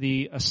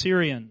 the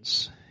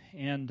Assyrians.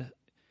 And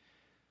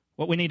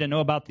what we need to know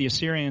about the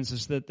Assyrians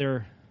is that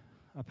they're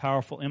a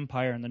powerful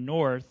empire in the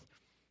north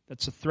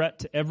that's a threat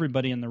to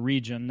everybody in the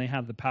region. They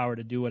have the power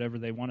to do whatever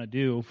they want to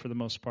do for the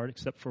most part,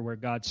 except for where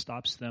God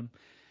stops them.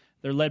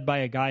 They're led by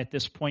a guy at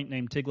this point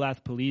named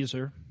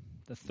Tiglath-Pileser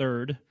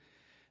III.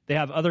 They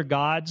have other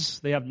gods.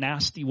 They have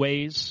nasty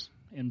ways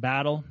in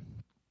battle,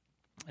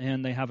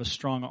 and they have a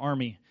strong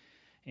army.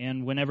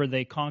 And whenever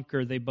they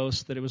conquer, they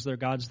boast that it was their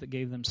gods that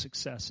gave them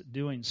success at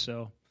doing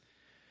so.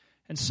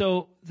 And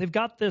so they've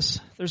got there's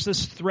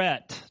this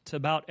threat to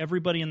about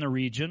everybody in the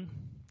region,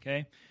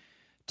 okay?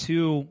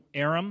 To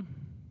Aram,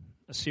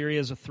 Assyria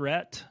is a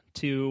threat.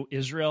 To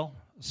Israel,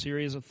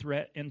 Assyria is a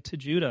threat. And to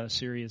Judah,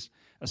 Assyria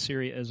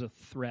is a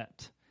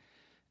threat.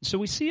 So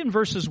we see in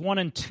verses 1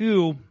 and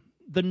 2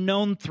 the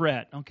known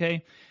threat,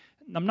 okay?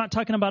 I'm not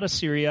talking about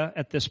Assyria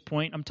at this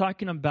point. I'm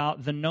talking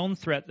about the known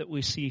threat that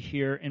we see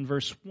here in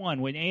verse 1.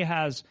 When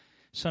Ahaz,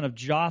 son of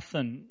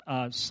Jotham,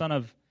 son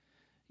of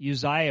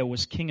Uzziah,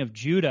 was king of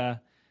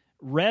Judah,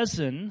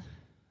 Rezin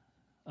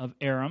of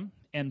Aram,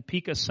 and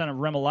Pekah, son of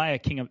Remaliah,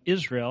 king of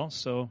Israel.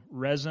 So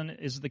Rezin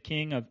is the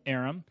king of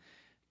Aram.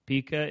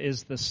 Pekah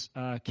is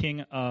the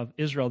king of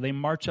Israel. They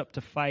march up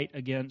to fight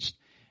against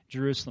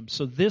Jerusalem.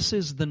 So this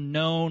is the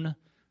known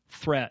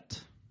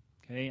threat.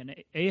 Okay, and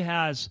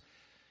Ahaz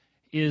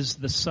is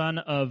the son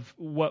of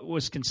what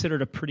was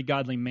considered a pretty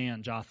godly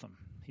man, Jotham.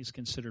 He's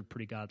considered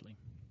pretty godly.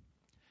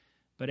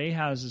 But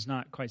Ahaz is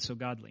not quite so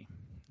godly.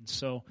 And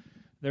so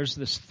there's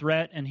this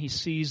threat, and he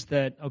sees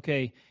that,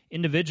 okay,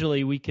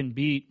 individually we can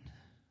beat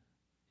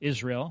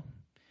Israel.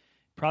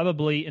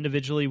 Probably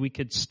individually we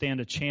could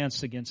stand a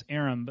chance against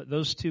Aram, but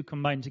those two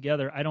combined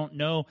together, I don't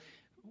know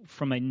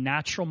from a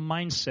natural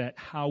mindset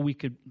how we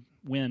could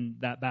win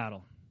that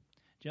battle.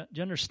 Do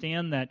you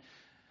understand that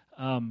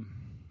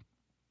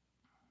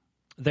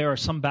there are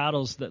some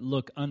battles that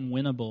look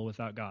unwinnable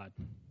without God?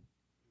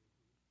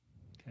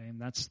 Okay, and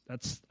that's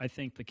I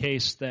think the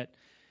case that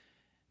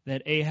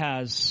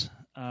Ahaz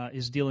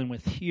is dealing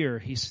with here.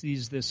 He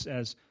sees this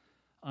as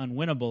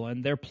unwinnable.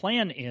 And their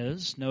plan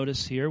is,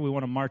 notice here, we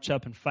want to march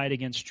up and fight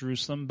against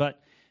Jerusalem,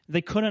 but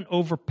they couldn't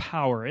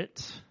overpower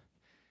it.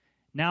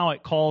 Now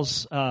it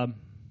calls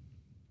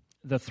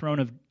the throne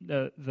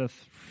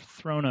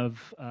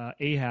of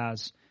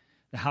Ahaz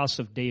the house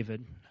of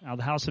David. Now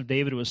the house of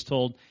David was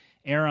told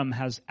Aram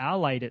has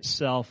allied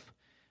itself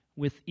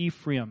with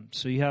Ephraim.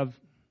 So you have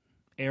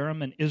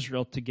Aram and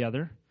Israel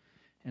together.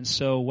 And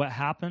so what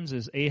happens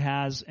is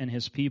Ahaz and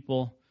his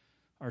people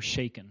are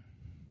shaken.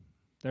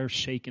 They're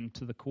shaken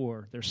to the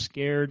core. They're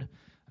scared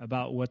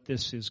about what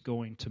this is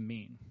going to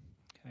mean.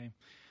 Okay,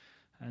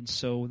 and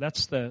so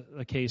that's the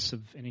case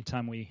of any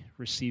time we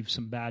receive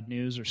some bad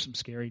news or some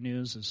scary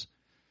news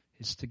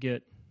is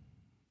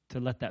to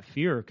let that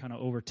fear kind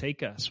of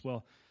overtake us.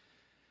 Well,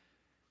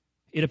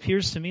 it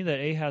appears to me that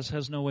Ahaz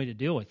has no way to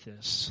deal with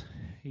this.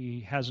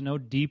 He has no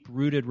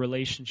deep-rooted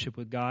relationship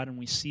with God, and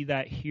we see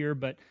that here,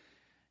 but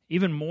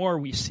even more,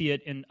 we see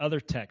it in other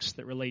texts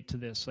that relate to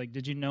this. Like,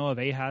 did you know of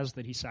Ahaz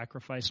that he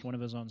sacrificed one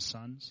of his own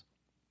sons?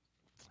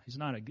 He's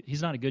not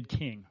a good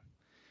king.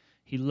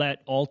 He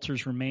let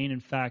altars remain. In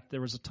fact,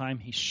 there was a time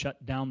he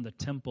shut down the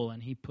temple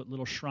and he put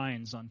little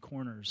shrines on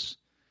corners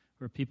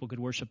where people could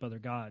worship other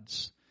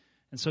gods.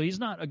 And so he's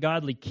not a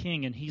godly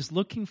king, and he's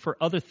looking for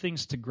other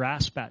things to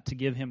grasp at to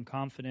give him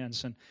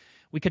confidence. And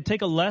we could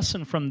take a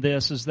lesson from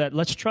this is that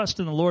let's trust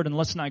in the Lord and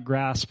let's not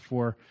grasp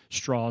for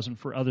straws and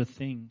for other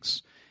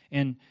things.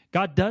 And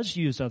God does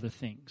use other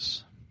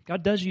things.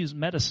 God does use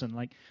medicine,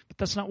 but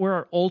that's not where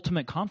our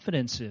ultimate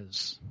confidence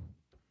is.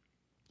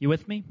 You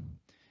with me?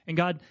 And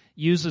God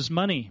uses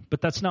money, but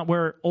that's not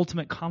where our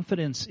ultimate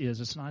confidence is.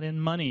 It's not in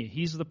money.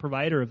 He's the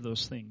provider of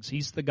those things.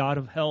 He's the God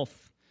of health,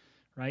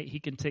 right? He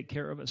can take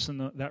care of us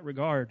in that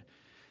regard.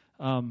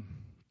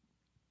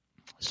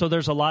 So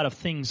there's a lot of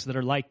things that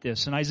are like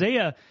this. And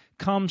Isaiah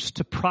comes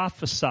to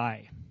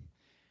prophesy.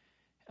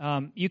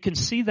 You can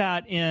see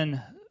that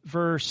in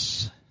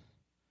verse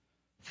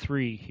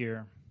 3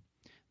 here.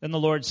 Then the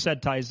Lord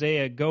said to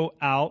Isaiah, "Go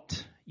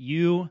out,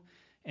 you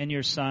and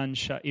your son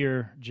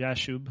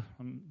Shear-Jashub."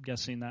 I'm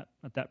guessing not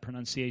that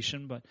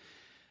pronunciation, but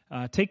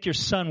take your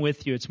son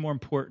with you. It's more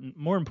important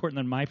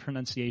than my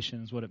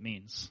pronunciation is what it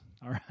means.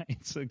 All right,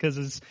 so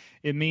because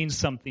it means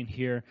something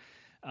here.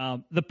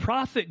 The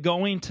prophet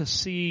going to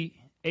see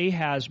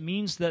Ahaz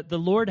means that the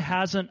Lord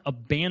hasn't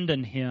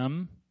abandoned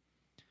him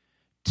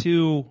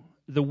to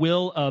the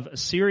will of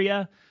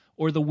Assyria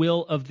or the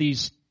will of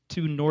these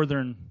two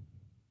northern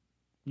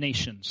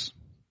nations.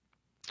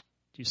 Do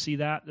you see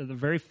that? The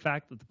very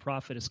fact that the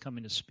prophet is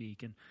coming to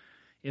speak. And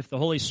if the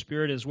Holy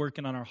Spirit is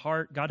working on our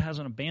heart, God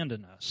hasn't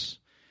abandoned us.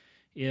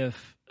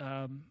 If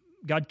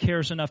God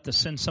cares enough to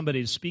send somebody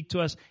to speak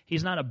to us,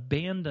 He's not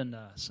abandoned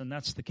us. And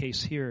that's the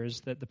case here,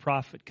 is that the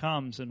prophet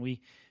comes, and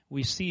we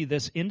see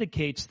this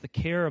indicates the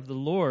care of the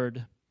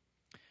Lord.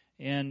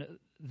 And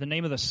the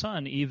name of the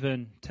Son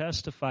even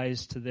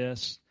testifies to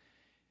this.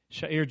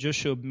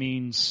 Shear-Jashub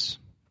means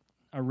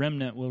a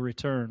remnant will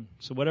return.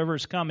 So whatever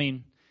is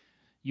coming,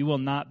 you will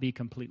not be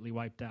completely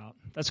wiped out.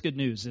 That's good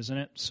news, isn't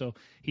it? So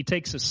he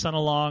takes his son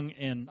along,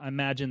 and I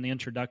imagine the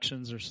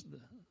introductions are,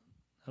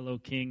 "Hello,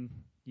 King.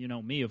 You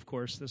know me, of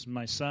course. This is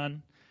my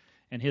son."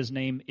 and his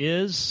name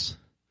is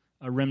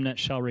a remnant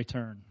shall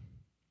return.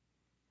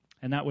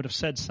 And that would have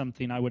said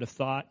something, I would have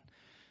thought,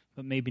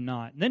 but maybe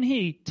not. And then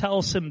he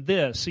tells him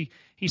this.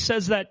 He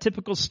says that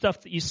typical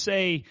stuff that you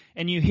say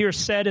and you hear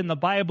said in the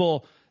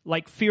Bible,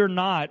 like fear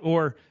not,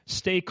 or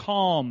stay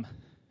calm,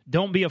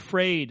 don't be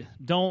afraid,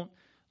 don't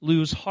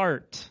lose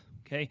heart.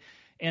 Okay?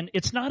 And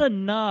it's not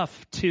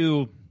enough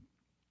to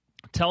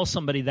tell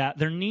somebody that.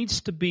 There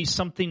needs to be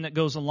something that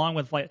goes along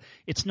with, like,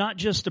 it's not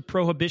just a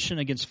prohibition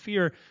against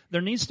fear.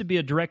 There needs to be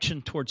a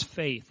direction towards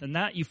faith. And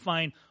that you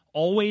find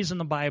always in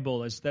the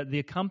Bible, is that the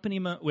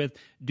accompaniment with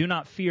do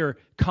not fear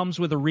comes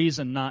with a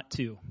reason not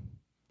to.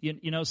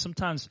 You know,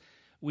 sometimes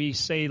we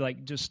say,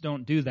 like, just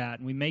don't do that,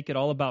 and we make it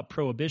all about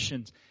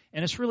prohibitions.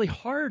 And it's really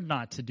hard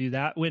not to do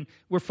that when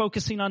we're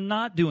focusing on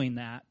not doing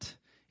that.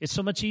 It's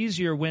so much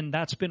easier when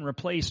that's been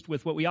replaced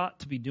with what we ought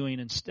to be doing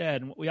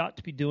instead. And what we ought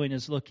to be doing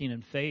is looking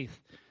in faith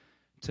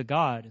to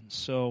God. And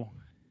so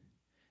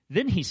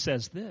then he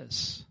says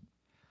this.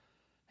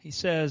 He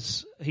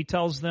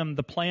tells them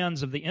the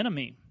plans of the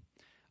enemy.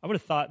 I would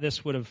have thought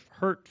this would have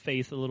hurt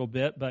faith a little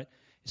bit, but it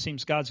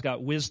seems God's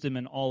got wisdom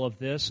in all of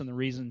this and the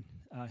reason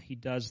he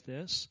does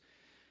this.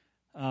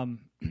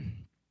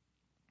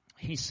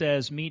 He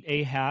says, meet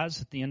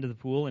Ahaz at the end of the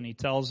pool, and he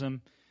tells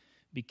him,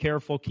 be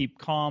careful, keep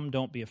calm,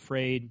 don't be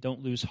afraid,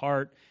 don't lose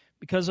heart,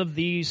 because of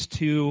these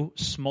two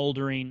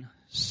smoldering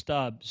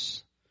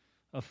stubs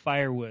of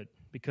firewood,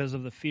 because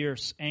of the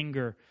fierce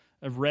anger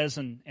of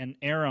Rezin and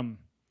Aram,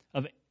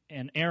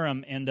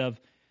 and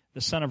of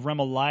the son of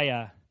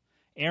Remaliah.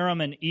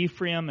 Aram and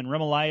Ephraim and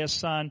Remaliah's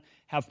son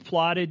have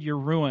plotted your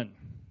ruin.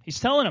 He's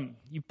telling him,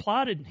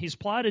 he's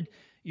plotted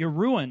your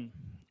ruin.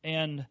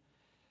 And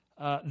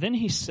then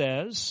he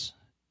says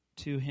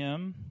to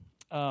him,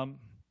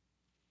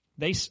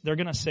 they're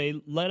going to say,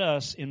 let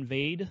us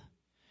invade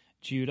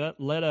Judah,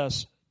 let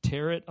us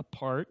tear it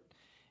apart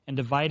and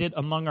divide it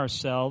among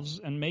ourselves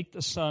and make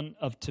the son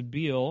of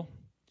Tabeel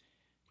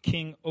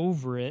king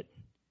over it.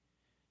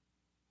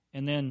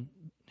 And then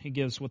he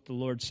gives what the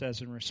Lord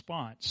says in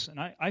response. And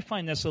I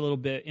find this a little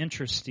bit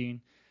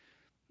interesting.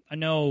 I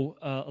know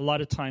a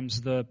lot of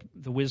times the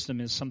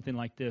wisdom is something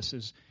like this,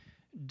 is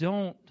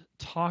don't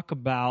talk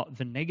about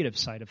the negative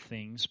side of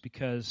things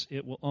because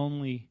it will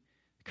only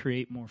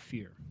create more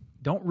fear.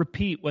 Don't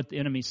repeat what the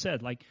enemy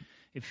said. Like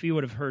if you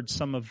would have heard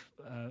some of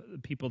the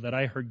people that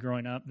I heard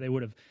growing up, they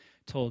would have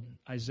told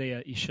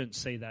Isaiah, you shouldn't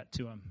say that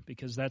to him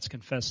because that's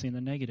confessing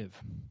the negative.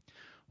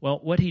 Well,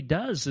 what he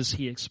does is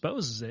he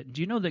exposes it.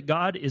 Do you know that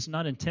God is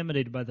not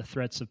intimidated by the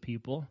threats of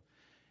people?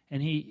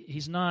 And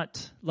he's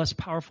not less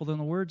powerful than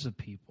the words of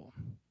people.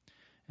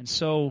 And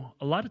so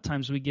a lot of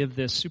times we give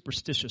this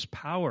superstitious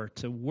power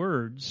to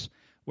words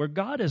where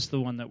God is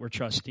the one that we're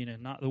trusting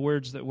in, not the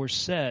words that were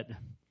said.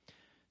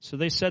 So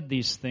they said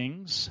these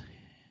things,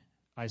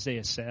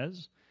 Isaiah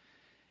says.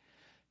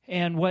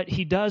 And what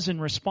he does in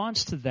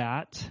response to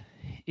that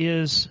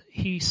is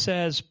he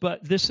says,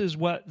 but this is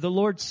what the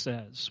Lord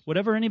says.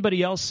 Whatever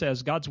anybody else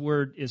says, God's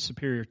word is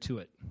superior to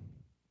it.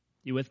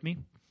 You with me?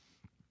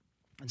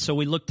 And so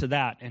we look to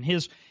that. And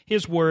his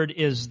word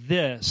is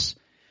this.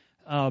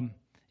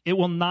 It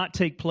will not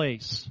take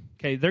place.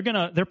 Okay,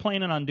 they're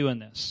planning on doing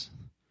this,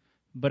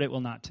 but it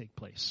will not take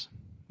place.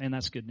 And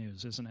that's good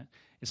news, isn't it?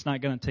 It's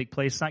not going to take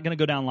place. It's not going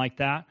to go down like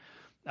that.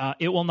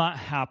 It will not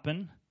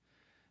happen.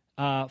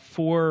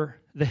 For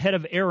the head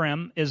of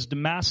Aram is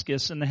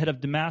Damascus, and the head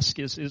of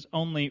Damascus is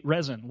only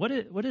Rezin. What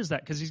is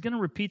that? Because he's going to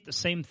repeat the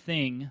same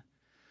thing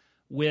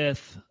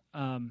with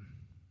the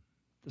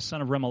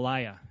son of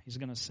Remaliah. He's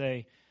going to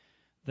say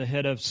the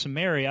head of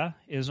Samaria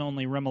is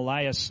only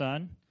Remaliah's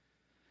son.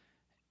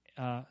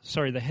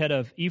 The head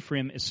of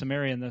Ephraim is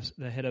Samaria, and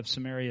the head of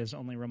Samaria is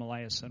only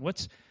Remaliah's son.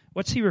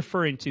 What's he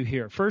referring to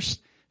here? First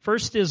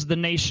is the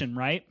nation,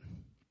 right?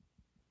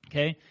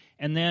 Okay.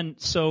 And then,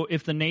 so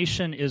if the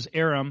nation is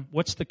Aram,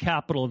 what's the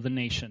capital of the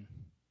nation?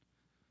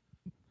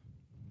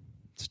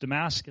 It's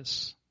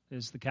Damascus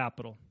is the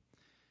capital.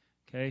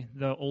 Okay.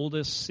 The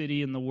oldest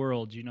city in the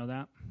world. Do you know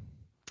that?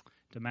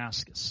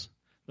 Damascus.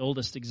 The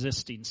oldest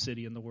existing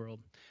city in the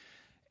world.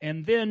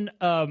 And then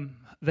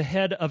the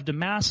head of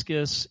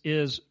Damascus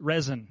is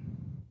Rezin.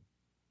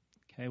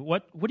 Okay.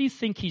 What do you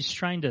think he's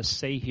trying to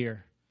say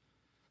here?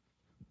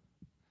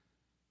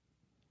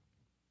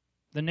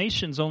 The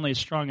nation's only as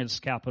strong as its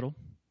capital.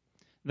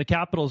 The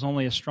capital is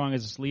only as strong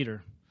as its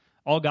leader.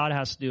 All God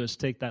has to do is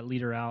take that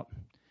leader out,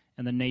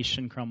 and the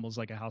nation crumbles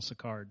like a house of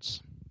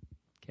cards.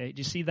 Okay, do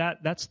you see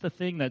that? That's the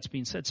thing that's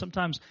being said.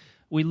 Sometimes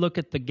we look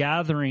at the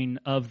gathering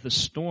of the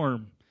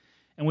storm,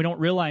 and we don't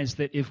realize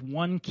that if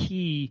one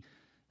key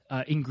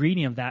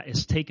ingredient of that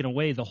is taken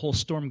away, the whole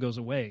storm goes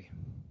away.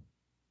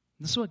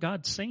 This is what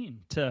God's saying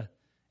to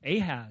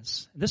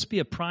Ahaz. This would be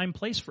a prime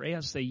place for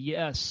Ahaz to say,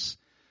 yes,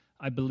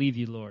 I believe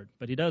you, Lord.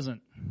 But he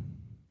doesn't.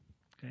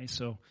 Okay,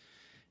 so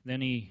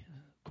then he,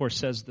 of course,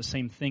 says the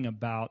same thing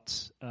about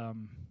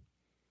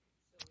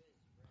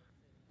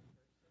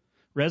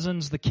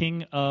Rezin's the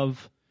king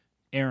of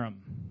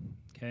Aram.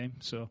 Okay,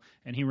 so,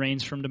 and he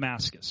reigns from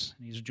Damascus.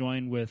 And he's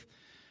joined with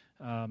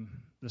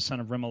the son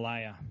of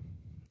Remaliah.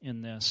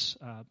 in this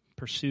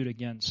pursuit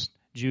against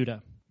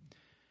Judah.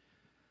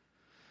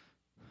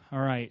 All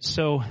right,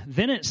 so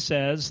then it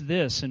says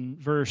this in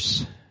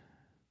verse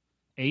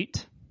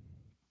 8.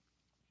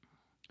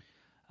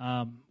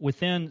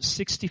 Within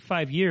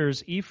 65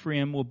 years,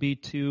 Ephraim will be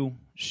too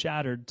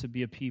shattered to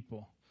be a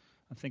people.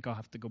 I think I'll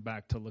have to go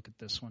back to look at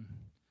this one,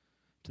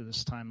 to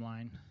this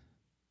timeline.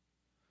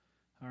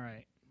 All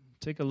right,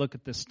 take a look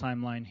at this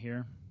timeline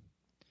here.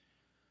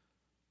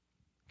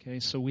 Okay,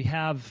 so we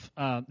have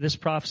this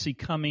prophecy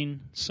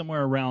coming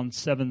somewhere around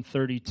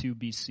 732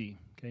 BC.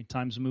 Okay,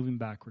 time's moving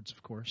backwards,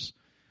 of course.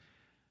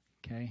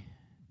 Okay,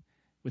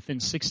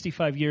 within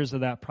 65 years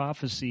of that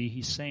prophecy,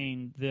 he's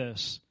saying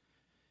this,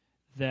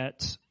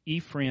 that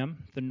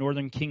Ephraim, the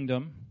northern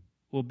kingdom,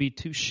 will be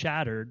too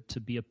shattered to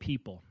be a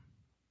people.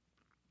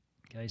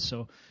 Okay,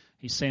 so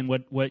he's saying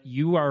what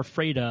you are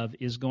afraid of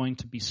is going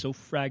to be so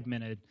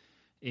fragmented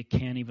it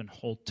can't even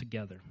hold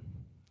together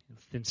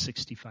within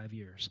 65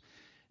 years.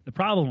 The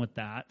problem with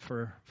that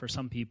for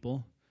some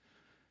people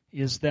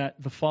is that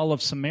the fall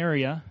of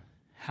Samaria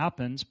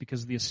happens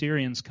because the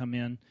Assyrians come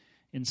in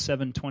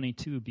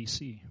 722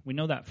 BC. We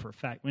know that for a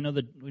fact. We know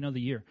the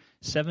year.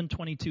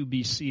 722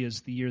 BC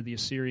is the year the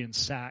Assyrians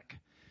sack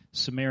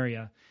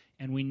Samaria,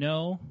 and we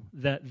know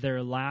that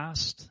their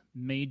last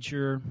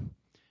major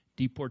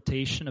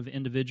deportation of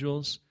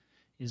individuals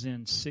is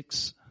in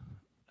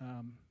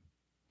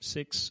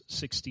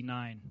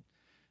 669.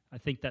 I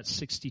think that's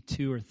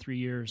 62 or 3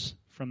 years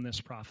from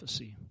this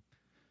prophecy.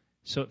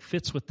 So it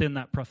fits within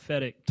that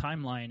prophetic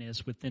timeline,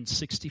 is within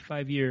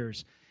 65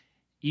 years,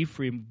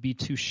 Ephraim would be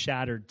too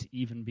shattered to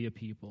even be a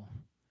people.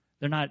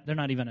 They're not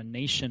even a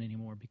nation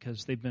anymore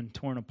because they've been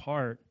torn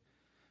apart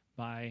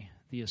by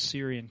the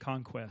Assyrian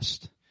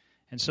conquest.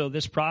 And so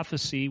this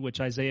prophecy, which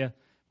Isaiah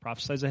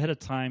prophesies ahead of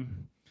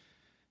time,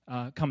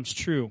 comes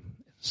true.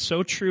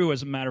 So true,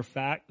 as a matter of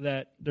fact,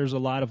 that there's a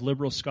lot of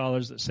liberal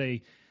scholars that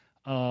say,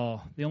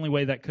 the only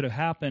way that could have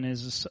happened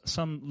is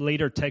some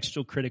later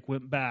textual critic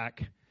went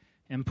back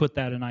and put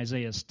that in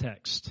Isaiah's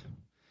text.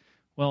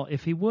 Well,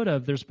 if he would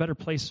have, there's better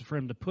places for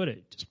him to put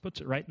it. Just puts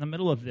it right in the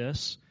middle of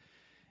this,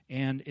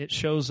 and it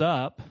shows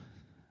up,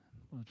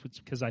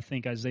 because I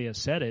think Isaiah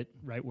said it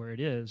right where it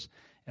is,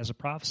 as a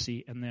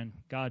prophecy, and then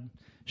God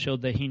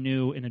showed that he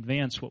knew in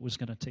advance what was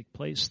going to take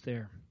place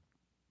there.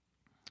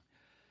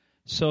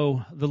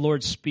 So the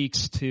Lord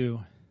speaks to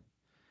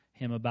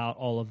him about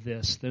all of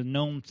this. The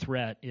known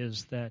threat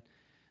is that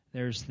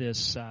there's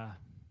this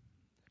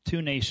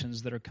two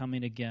nations that are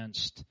coming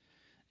against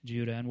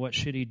Judah, and what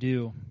should he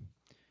do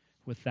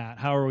with that?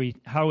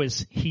 How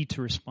is he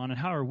to respond, and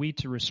how are we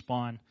to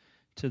respond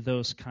to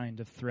those kind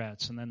of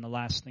threats? And then the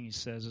last thing he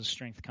says is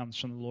strength comes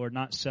from the Lord,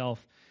 not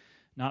self,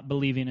 not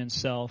believing in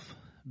self,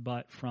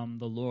 but from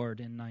the Lord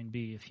in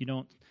 9b. If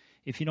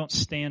you don't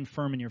stand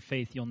firm in your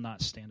faith, you'll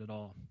not stand at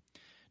all.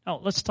 Now,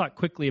 let's talk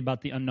quickly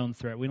about the unknown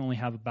threat. We only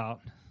have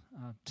about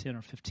 10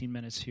 or 15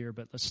 minutes here,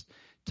 but let's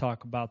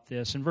talk about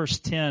this. In verse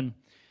 10,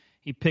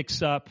 he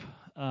picks up,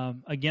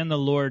 again, the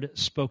Lord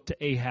spoke to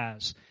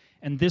Ahaz.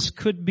 And this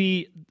could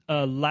be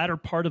a latter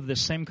part of this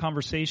same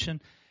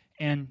conversation,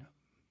 and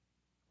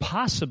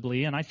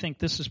possibly, and I think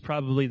this is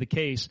probably the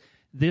case,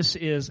 this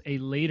is a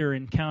later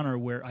encounter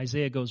where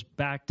Isaiah goes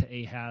back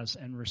to Ahaz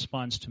and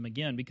responds to him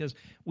again. Because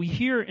we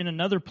hear in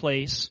another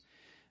place,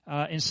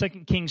 in 2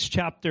 Kings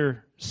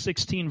chapter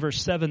 16,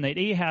 verse 7, that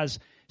Ahaz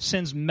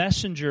sends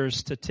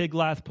messengers to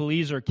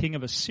Tiglath-Pileser, king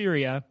of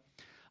Assyria.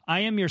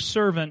 I am your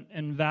servant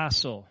and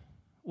vassal.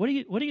 What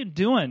are you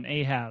doing,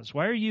 Ahaz?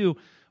 Why are you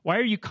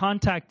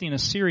contacting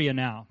Assyria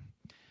now?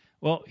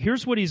 Well,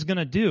 here's what he's going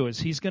to do, is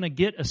he's going to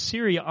get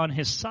Assyria on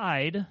his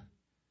side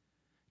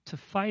to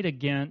fight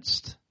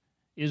against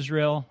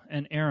Israel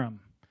and Aram.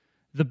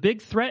 The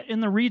big threat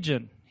in the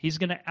region. He's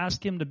going to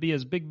ask him to be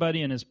his big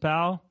buddy and his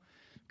pal,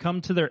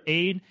 come to their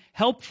aid,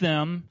 help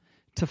them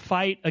to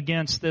fight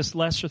against this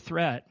lesser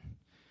threat.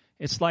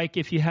 It's like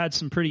if you had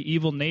some pretty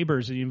evil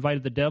neighbors and you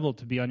invited the devil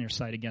to be on your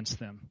side against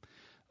them.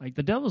 Like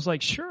the devil's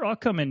like, sure, I'll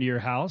come into your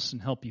house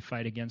and help you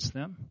fight against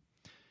them.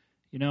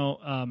 You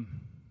know,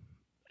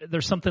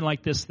 there's something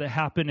like this that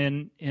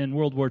happened in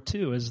World War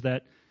II, is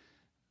that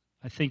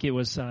I think it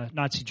was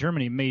Nazi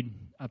Germany made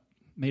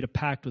a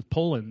pact with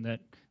Poland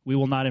that we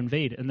will not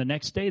invade. And the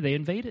next day they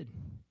invaded.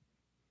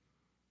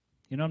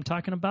 You know what I'm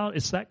talking about?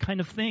 It's that kind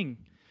of thing.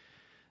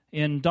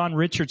 In Don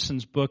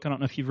Richardson's book, I don't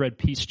know if you've read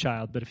Peace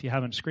Child, but if you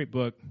haven't, it's a great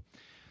book.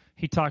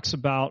 He talks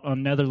about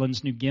on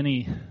Netherlands, New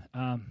Guinea,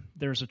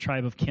 there's a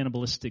tribe of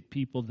cannibalistic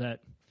people that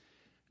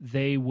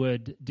they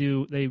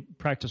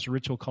practice a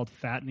ritual called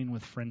fattening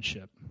with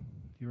friendship.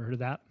 You ever heard of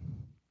that?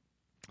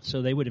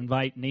 So they would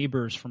invite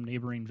neighbors from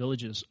neighboring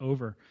villages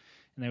over,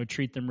 and they would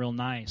treat them real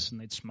nice,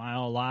 and they'd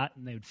smile a lot,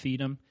 and they would feed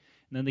them,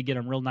 and then they get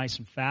them real nice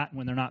and fat, and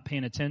when they're not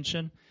paying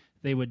attention,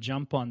 they would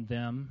jump on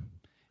them,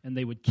 and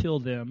they would kill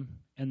them,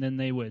 and then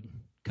they would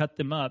cut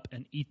them up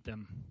and eat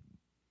them.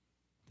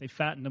 They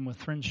fattened them with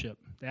friendship.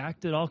 They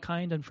acted all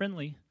kind and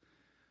friendly,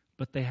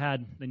 but they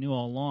knew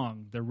all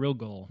along their real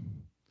goal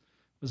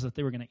was that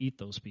they were going to eat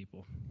those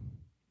people.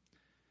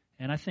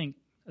 And I think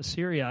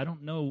Assyria, I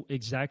don't know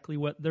exactly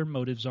what their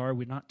motives are.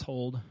 We're not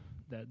told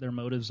that their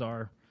motives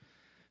are,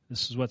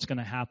 this is what's going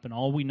to happen.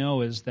 All we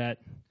know is that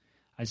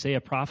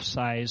Isaiah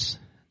prophesies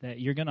that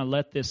you're going to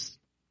let this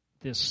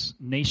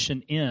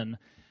nation in,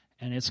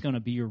 and it's going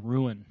to be your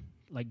ruin.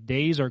 Like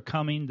days are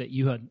coming that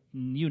you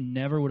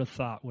never would have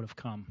thought would have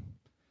come,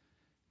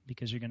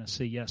 because you're going to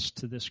say yes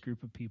to this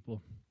group of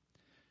people.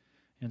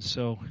 And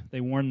so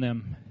they warn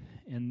them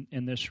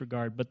in this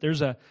regard. But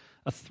there's a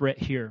threat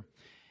here.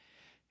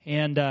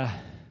 And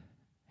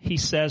he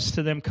says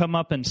to them, come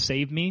up and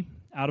save me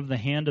out of the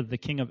hand of the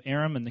king of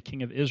Aram and the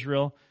king of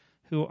Israel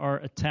who are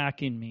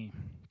attacking me.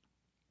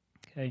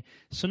 Okay,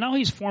 so now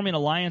he's forming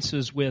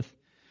alliances with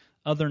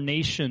other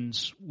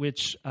nations,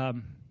 which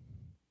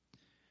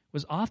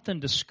was often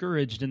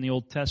discouraged in the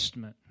Old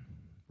Testament,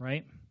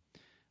 right?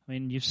 I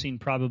mean, you've seen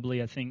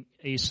probably, I think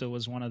Asa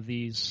was one of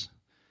these.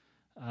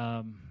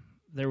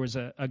 There was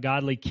a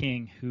godly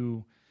king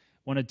who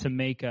wanted to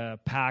make a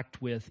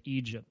pact with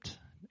Egypt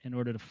in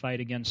order to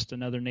fight against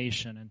another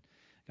nation. And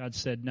God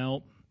said,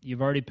 no,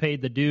 you've already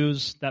paid the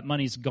dues. That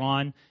money's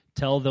gone.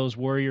 Tell those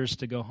warriors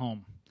to go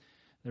home.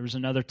 There was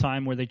another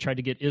time where they tried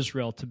to get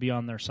Israel to be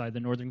on their side, the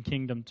northern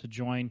kingdom to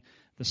join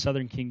the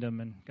southern kingdom,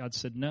 and God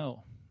said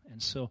no.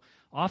 And so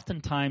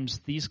oftentimes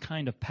these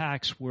kind of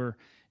pacts were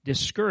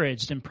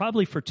discouraged, and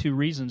probably for two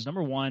reasons.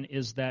 Number one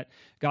is that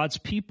God's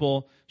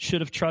people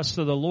should have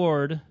trusted the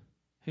Lord,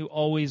 who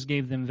always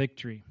gave them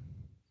victory.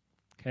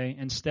 Okay,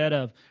 instead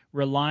of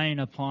relying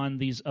upon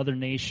these other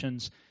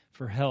nations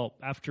for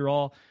help. After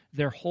all,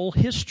 their whole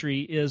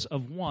history is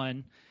of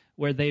one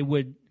where they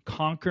would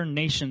conquer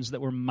nations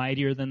that were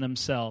mightier than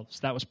themselves.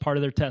 That was part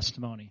of their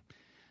testimony.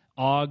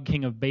 Og,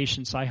 king of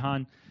Bashan,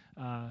 Sihon,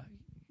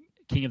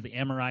 king of the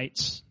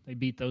Amorites, they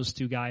beat those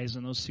two guys,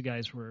 and those two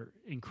guys were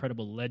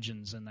incredible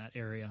legends in that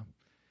area.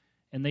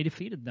 And they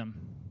defeated them.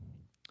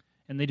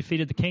 And they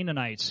defeated the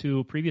Canaanites,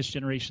 who previous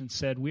generations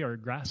said, we are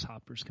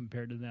grasshoppers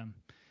compared to them.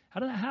 How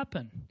did that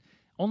happen?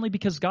 Only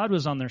because God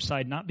was on their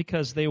side, not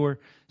because they were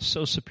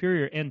so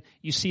superior. And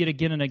you see it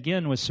again and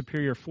again with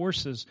superior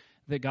forces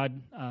that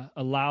God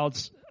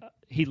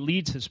He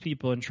leads His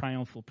people in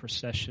triumphal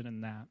procession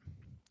in that.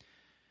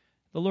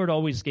 The Lord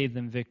always gave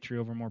them victory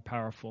over more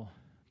powerful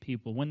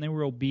people when they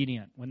were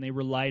obedient, when they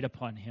relied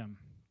upon Him.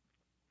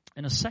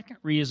 And a second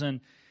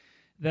reason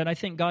that I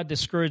think God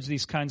discouraged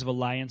these kinds of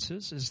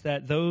alliances is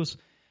that those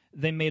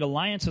they made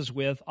alliances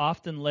with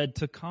often led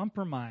to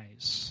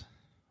compromise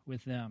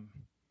with them.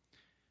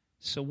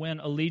 So when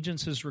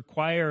allegiances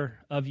require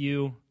of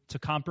you to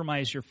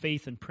compromise your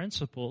faith and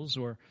principles,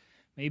 or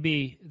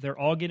maybe they're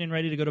all getting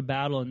ready to go to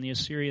battle and the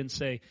Assyrians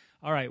say,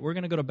 all right, we're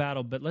going to go to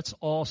battle, but let's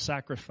all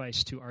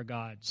sacrifice to our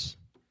gods.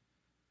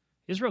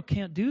 Israel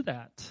can't do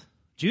that.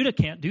 Judah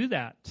can't do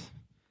that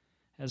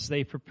as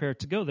they prepare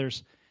to go.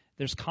 There's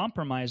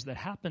compromise that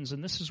happens,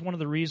 and this is one of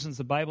the reasons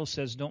the Bible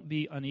says don't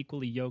be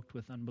unequally yoked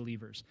with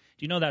unbelievers.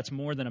 Do you know that's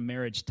more than a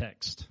marriage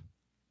text?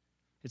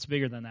 It's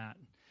bigger than that.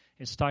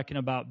 It's talking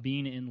about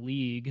being in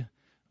league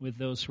with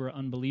those who are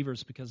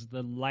unbelievers because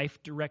the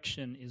life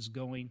direction is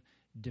going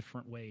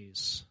different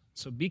ways.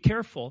 So be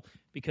careful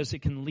because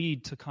it can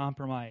lead to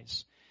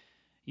compromise.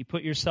 You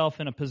put yourself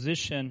in a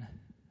position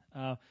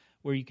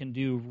where you can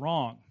do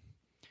wrong.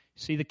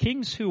 See, the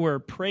kings who were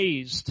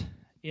praised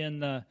in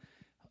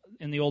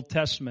the Old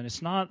Testament,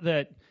 it's not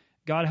that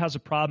God has a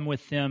problem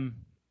with them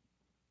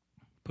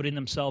putting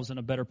themselves in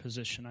a better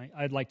position.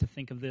 I'd like to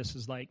think of this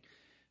as like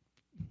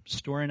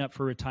storing up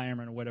for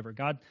retirement or whatever,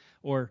 God,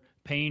 or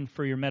paying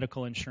for your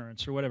medical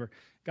insurance or whatever.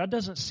 God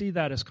doesn't see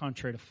that as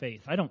contrary to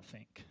faith, I don't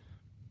think.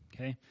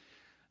 Okay?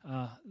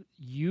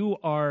 You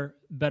are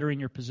bettering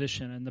your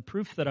position, and the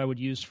proof that I would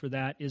use for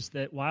that is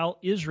that while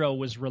Israel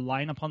was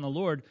relying upon the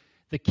Lord,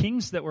 the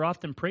kings that were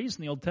often praised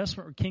in the Old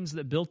Testament were kings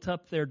that built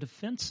up their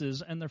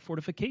defenses and their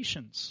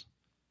fortifications.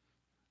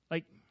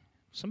 Like,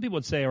 some people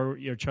would say, are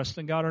you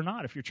trusting God or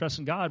not? If you're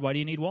trusting God, why do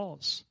you need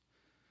walls?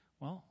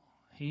 Well,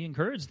 He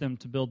encouraged them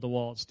to build the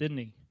walls, didn't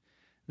He?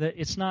 That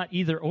it's not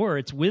either or,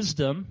 it's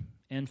wisdom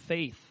and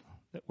faith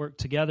that work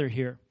together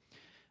here.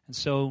 And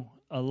so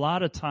a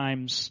lot of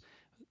times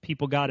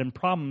people got in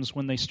problems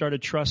when they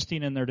started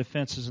trusting in their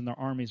defenses and their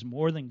armies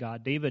more than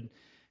God. David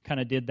kind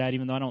of did that,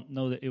 even though I don't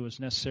know that it was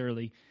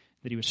necessarily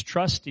that he was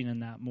trusting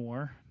in that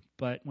more.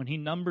 But when he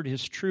numbered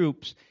his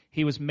troops,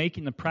 he was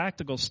making the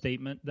practical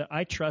statement that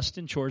I trust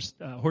in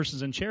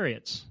horses and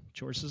chariots,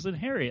 horses and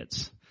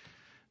chariots,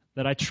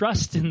 that I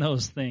trust in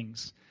those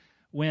things.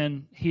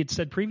 When he had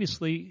said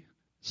previously,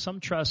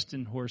 some trust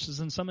in horses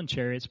and some in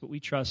chariots, but we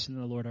trust in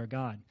the Lord our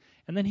God.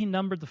 And then he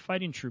numbered the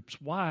fighting troops.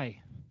 Why?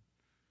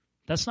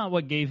 That's not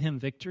what gave him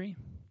victory.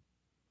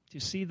 Do you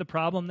see the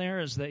problem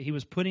there is that he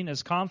was putting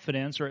his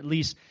confidence, or at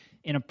least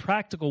in a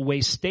practical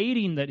way,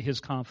 stating that his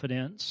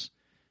confidence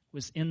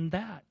was in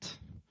that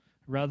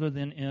rather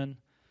than in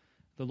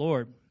the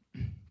Lord.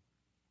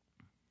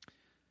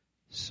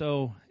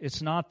 So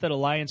it's not that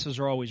alliances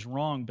are always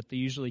wrong, but they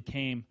usually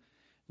came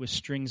with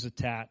strings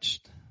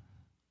attached,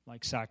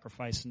 like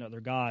sacrificing to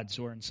other gods,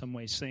 or in some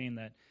way saying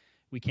that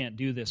we can't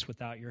do this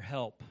without your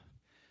help,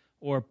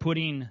 or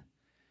putting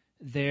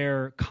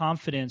their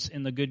confidence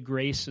in the good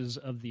graces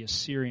of the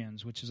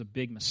Assyrians, which is a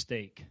big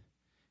mistake.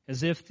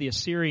 As if the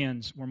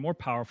Assyrians were more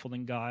powerful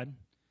than God,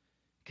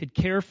 could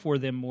care for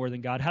them more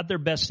than God, had their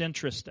best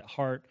interest at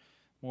heart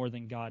more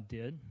than God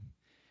did.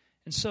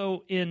 And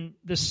so in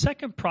the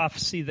second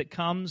prophecy that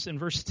comes in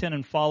verse 10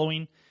 and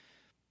following,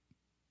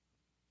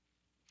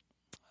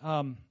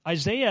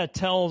 Isaiah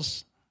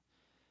tells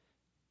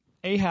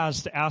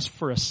Ahaz to ask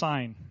for a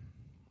sign.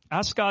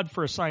 Ask God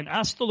for a sign.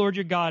 Ask the Lord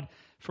your God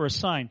for a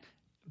sign.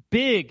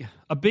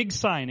 A big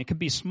sign. It could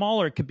be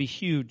small or it could be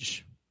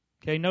huge.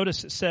 Okay,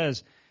 notice it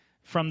says,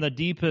 from the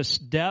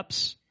deepest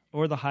depths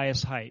or the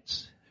highest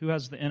heights. Who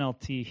has the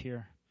NLT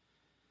here?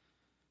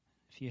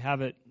 If you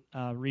have it,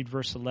 read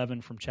verse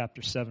 11 from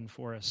chapter 7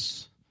 for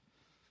us.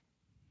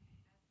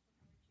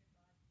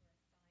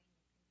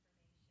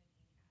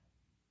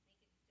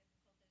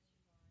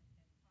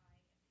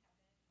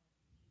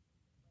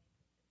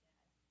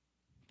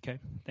 Okay,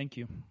 thank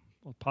you.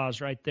 We'll pause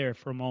right there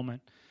for a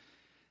moment.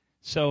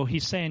 So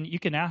he's saying you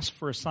can ask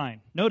for a sign.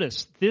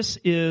 Notice, this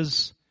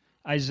is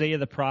Isaiah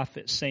the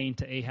prophet saying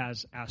to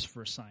Ahaz, ask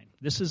for a sign.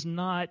 This is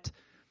not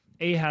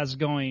Ahaz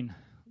going,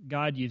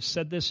 God, you've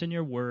said this in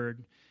your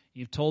word.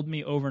 You've told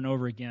me over and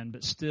over again,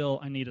 but still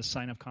I need a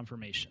sign of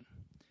confirmation.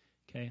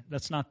 Okay,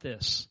 that's not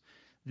this.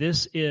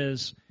 This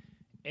is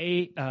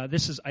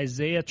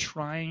Isaiah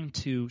trying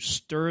to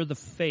stir the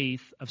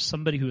faith of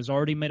somebody who has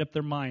already made up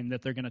their mind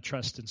that they're going to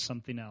trust in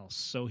something else.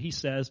 So he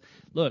says,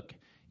 look,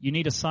 you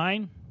need a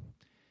sign?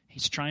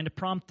 He's trying to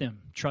prompt them.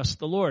 Trust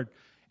the Lord.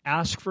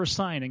 Ask for a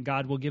sign and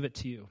God will give it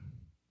to you.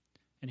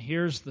 And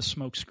here's the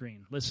smoke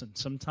screen. Listen,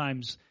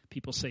 sometimes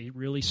people say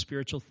really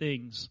spiritual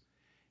things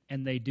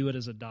and they do it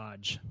as a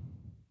dodge.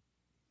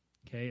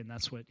 Okay, and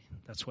that's what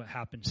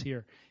happens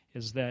here,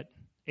 is that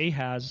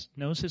Ahaz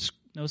knows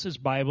his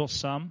Bible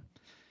some,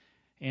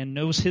 and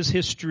knows his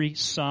history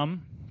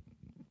some.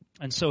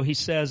 And so he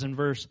says in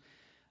verse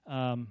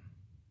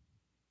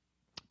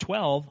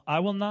 12, I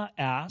will not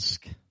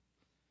ask,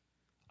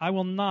 I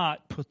will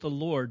not put the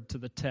Lord to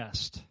the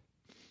test.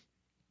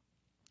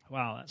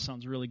 Wow, that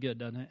sounds really good,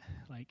 doesn't it?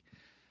 Like,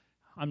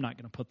 I'm not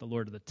going to put the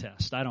Lord to the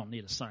test. I don't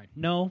need a sign.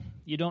 No,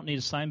 you don't need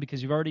a sign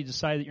because you've already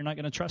decided that you're not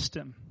going to trust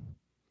him.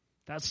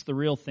 That's the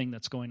real thing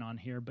that's going on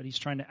here. But he's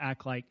trying to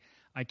act like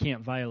I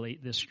can't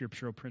violate this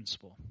scriptural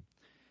principle,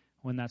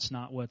 when that's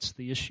not what's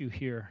the issue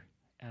here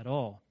at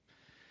all.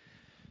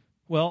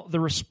 Well, the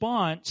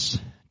response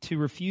to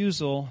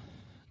refusal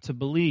to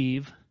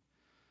believe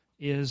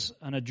is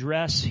an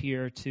address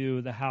here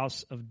to the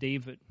house of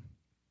David.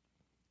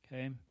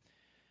 Okay?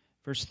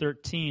 Verse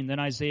 13, then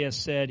Isaiah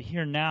said,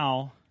 hear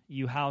now,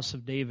 you house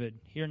of David.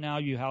 Hear now,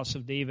 you house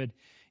of David.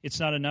 It's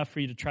not enough for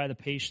you to try the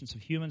patience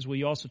of humans. Will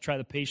you also try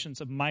the patience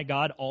of my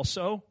God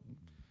also?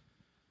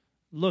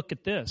 Look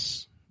at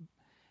this.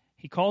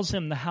 He calls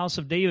him the house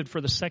of David for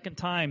the second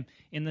time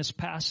in this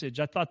passage.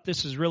 I thought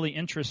this is really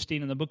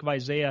interesting. In the book of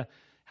Isaiah,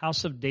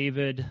 house of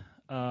David,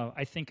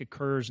 I think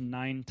occurs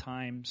 9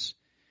 times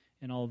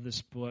in all of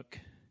this book.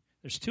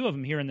 There's 2 of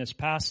them here in this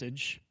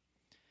passage.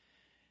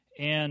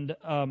 And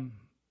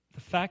the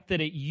fact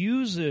that it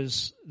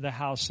uses the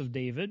house of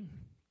David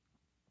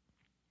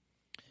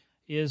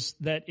is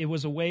that it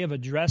was a way of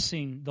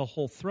addressing the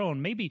whole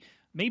throne.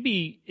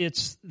 Maybe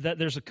it's that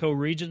there's a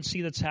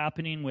co-regency that's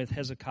happening with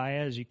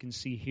Hezekiah, as you can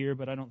see here,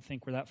 but I don't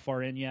think we're that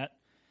far in yet.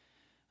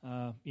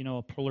 A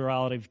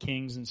plurality of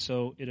kings, and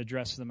so it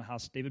addresses them, the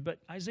house of David. But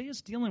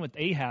Isaiah's dealing with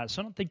Ahaz,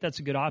 so I don't think that's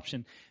a good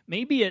option.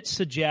 Maybe it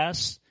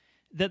suggests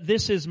that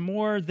this is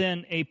more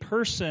than a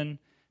person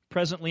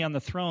presently on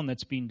the throne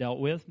that's being dealt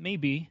with.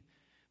 Maybe.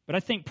 But I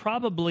think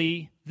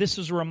probably this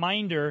is a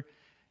reminder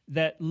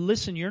that,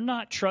 listen, you're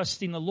not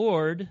trusting the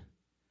Lord,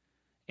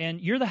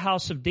 and you're the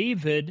house of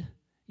David.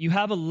 You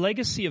have a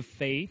legacy of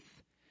faith,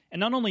 and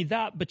not only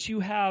that, but you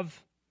have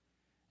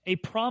a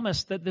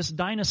promise that this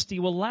dynasty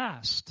will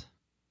last.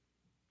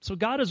 So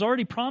God has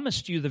already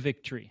promised you the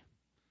victory.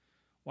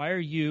 Why are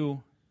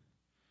you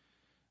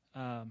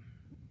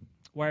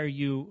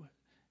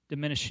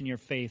diminishing your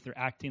faith or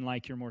acting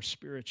like you're more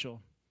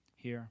spiritual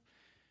here?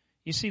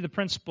 You see the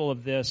principle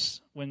of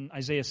this when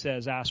Isaiah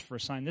says, ask for a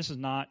sign. This is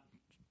not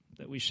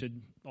that we should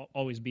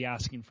always be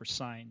asking for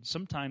signs.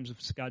 Sometimes if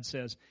God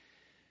says,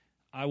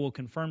 I will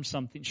confirm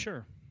something,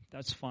 sure,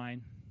 that's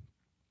fine.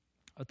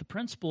 But the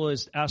principle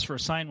is ask for a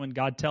sign when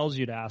God tells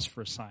you to ask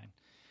for a sign.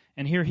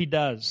 And here he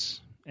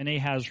does, and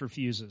Ahaz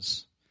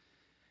refuses.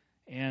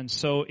 And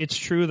so it's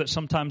true that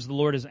sometimes the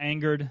Lord is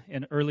angered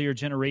in earlier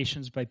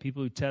generations by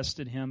people who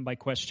tested him by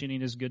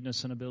questioning his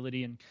goodness and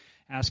ability and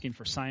asking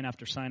for sign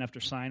after sign after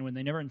sign when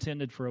they never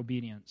intended for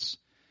obedience.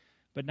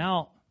 But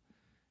now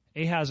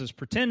Ahaz is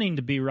pretending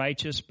to be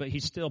righteous, but he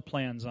still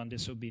plans on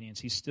disobedience.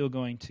 He's still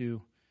going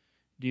to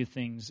do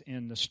things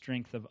in the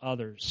strength of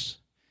others,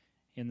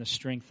 in the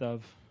strength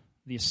of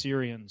the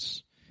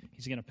Assyrians.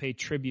 He's going to pay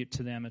tribute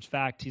to them. In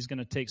fact, he's going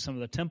to take some of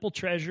the temple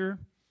treasure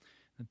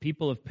the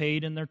people have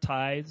paid in their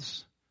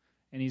tithes,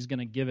 and he's going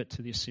to give it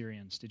to the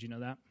Assyrians. Did you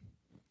know that?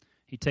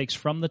 He takes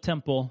from the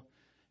temple,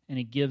 and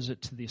he gives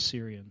it to the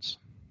Assyrians.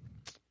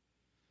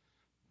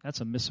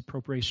 That's a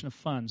misappropriation of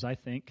funds, I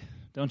think.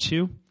 Don't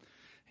you?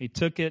 He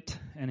took it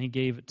and he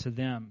gave it to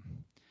them.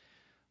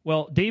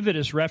 Well, David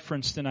is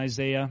referenced in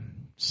Isaiah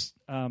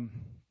 7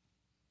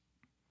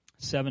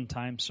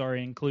 times,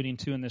 including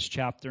 2 in this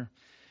chapter.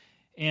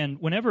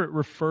 And whenever it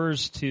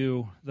refers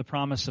to the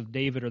promise of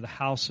David or the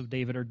house of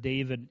David or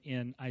David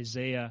in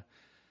Isaiah,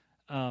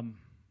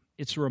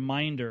 it's a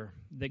reminder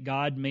that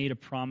God made a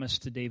promise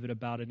to David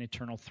about an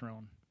eternal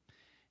throne,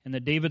 and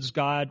that David's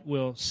God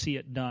will see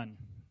it done.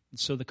 And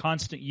so the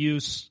constant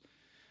use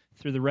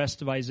through the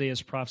rest of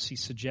Isaiah's prophecy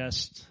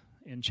suggests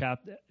in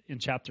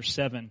chapter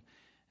 7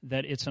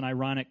 that it's an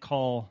ironic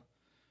call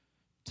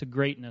to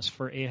greatness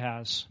for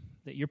Ahaz,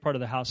 that you're part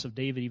of the house of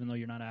David even though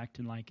you're not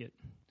acting like it.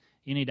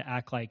 You need to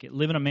act like it.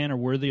 Live in a manner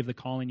worthy of the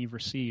calling you've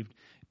received.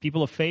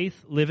 People of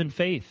faith, live in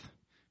faith.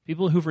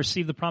 People who've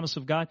received the promise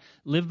of God,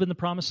 live in the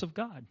promise of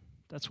God.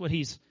 That's what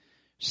he's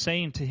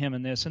saying to him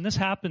in this. And this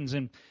happens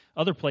in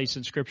other places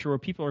in Scripture where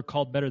people are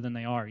called better than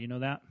they are. You know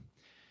that?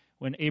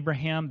 When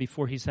Abraham,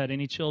 before he's had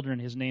any children,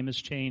 his name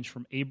is changed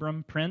from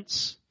Abram,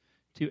 prince,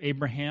 to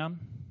Abraham,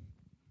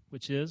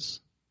 which is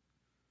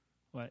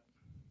what?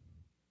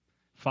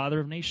 Father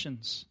of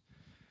nations.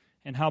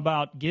 And how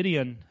about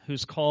Gideon,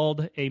 who's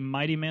called a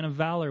mighty man of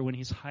valor when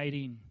he's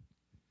hiding?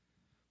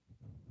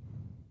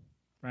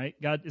 Right?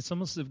 God, it's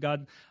almost as if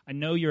God, I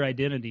know your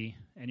identity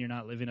and you're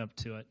not living up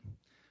to it.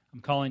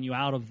 I'm calling you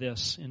out of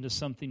this into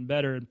something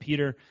better. And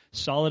Peter,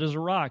 solid as a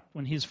rock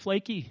when he's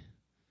flaky.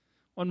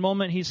 One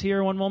moment he's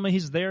here, one moment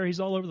he's there. He's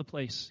all over the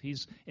place.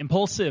 He's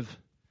impulsive.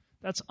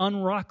 That's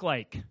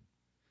unrock-like.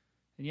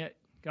 And yet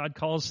God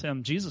calls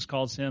him, Jesus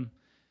calls him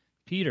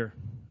Peter,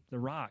 the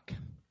rock.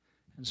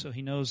 And so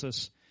he knows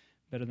us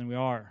better than we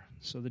are.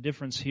 So the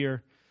difference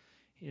here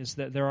is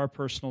that there are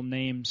personal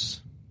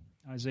names.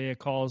 Isaiah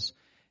calls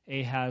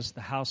Ahaz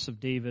the house of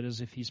David as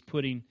if he's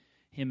putting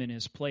him in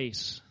his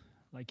place.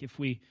 Like if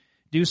we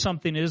do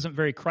something that isn't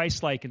very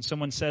Christ-like and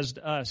someone says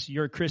to us,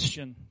 you're a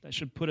Christian, that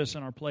should put us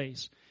in our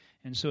place.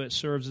 And so it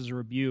serves as a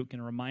rebuke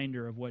and a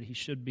reminder of what he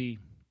should be.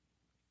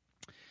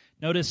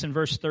 Notice in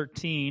verse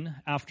 13,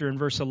 after in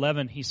verse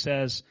 11 he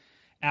says,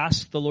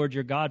 ask the Lord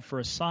your God for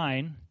a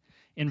sign.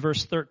 In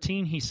verse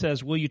 13, he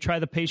says, will you try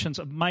the patience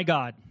of my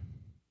God?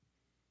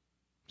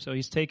 So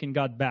he's taken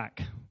God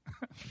back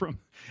from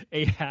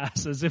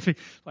Ahaz as if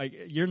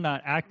you're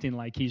not acting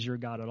like he's your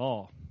God at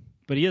all.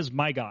 But he is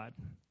my God.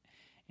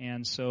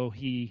 And so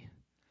he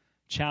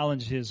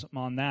challenges him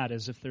on that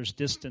as if there's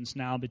distance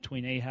now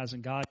between Ahaz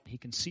and God. He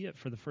can see it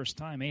for the first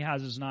time.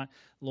 Ahaz is not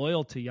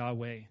loyal to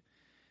Yahweh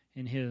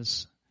in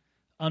his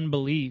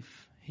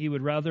unbelief. He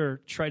would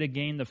rather try to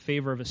gain the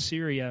favor of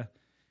Assyria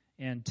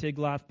and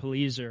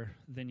Tiglath-Pileser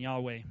than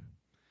Yahweh.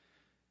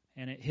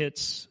 And it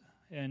hits,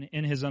 and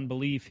in his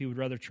unbelief, he would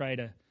rather try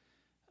to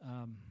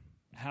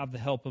have the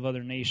help of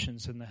other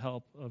nations than the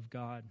help of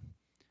God.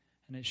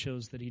 And it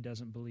shows that he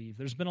doesn't believe.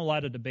 There's been a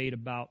lot of debate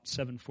about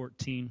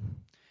 7:14.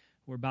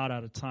 We're about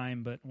out of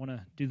time, but I want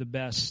to do the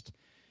best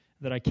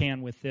that I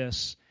can with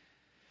this.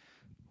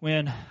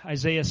 When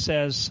Isaiah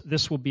says,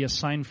 this will be a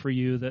sign for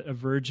you that a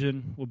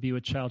virgin will be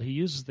with child, he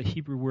uses the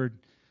Hebrew word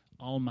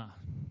Alma,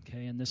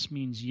 okay, and this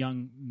means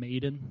young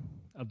maiden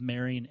of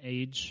marrying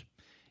age,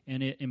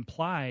 and it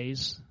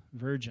implies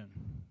virgin,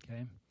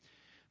 okay.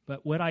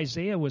 But what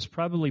Isaiah was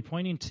probably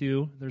pointing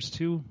to, there's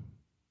two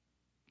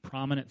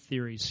prominent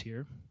theories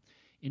here.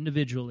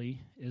 Individually,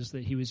 is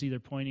that he was either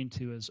pointing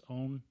to his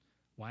own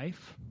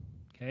wife,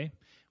 okay,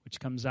 which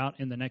comes out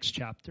in the next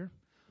chapter,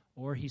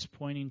 or he's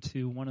pointing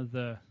to one of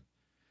the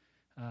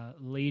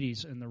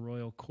ladies in the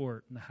royal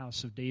court in the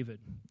house of David.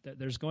 That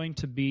there's going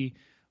to be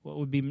what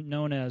would be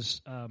known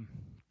as a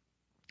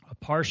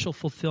partial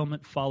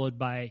fulfillment followed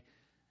by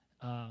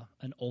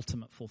an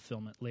ultimate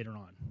fulfillment later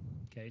on.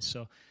 Okay,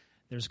 so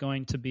there's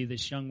going to be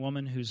this young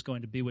woman who's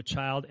going to be with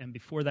child, and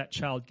before that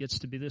child gets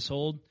to be this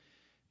old,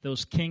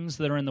 those kings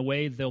that are in the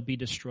way, they'll be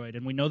destroyed.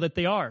 And we know that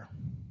they are,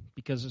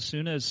 because as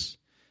soon as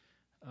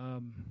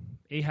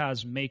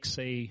Ahaz makes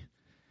a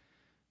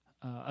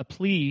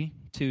plea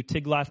to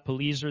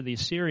Tiglath-Pileser, the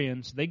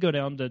Assyrians, they go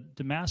down to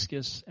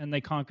Damascus and they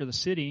conquer the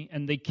city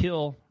and they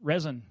kill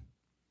Rezin.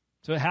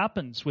 So it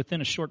happens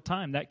within a short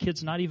time. That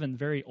kid's not even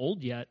very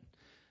old yet.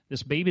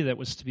 This baby that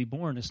was to be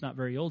born is not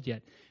very old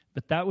yet.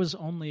 But that was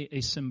only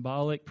a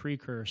symbolic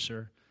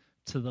precursor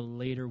to the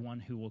later one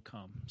who will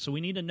come. So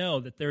we need to know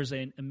that there's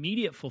an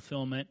immediate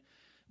fulfillment,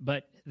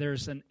 but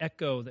there's an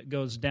echo that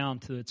goes down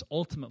to its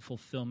ultimate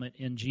fulfillment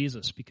in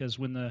Jesus. Because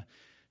when the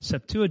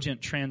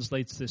Septuagint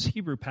translates this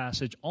Hebrew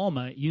passage,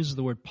 Alma, it uses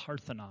the word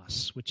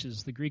Parthenos, which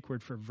is the Greek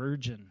word for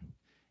virgin.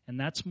 And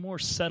that's more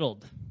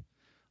settled.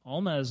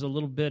 Alma is a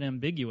little bit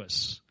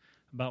ambiguous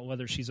about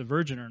whether she's a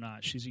virgin or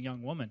not. She's a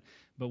young woman.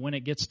 But when it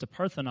gets to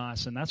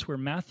Parthenos, and that's where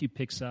Matthew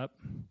picks up,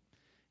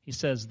 he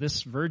says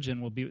this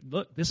virgin will be,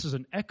 look, this is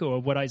an echo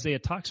of what Isaiah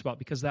talks about,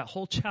 because that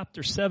whole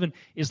chapter 7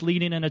 is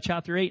leading into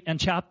chapter 8 and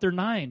chapter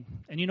 9.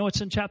 And you know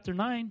what's in chapter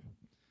 9?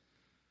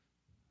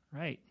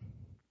 Right.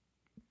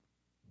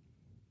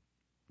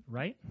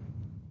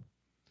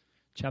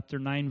 Chapter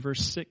 9,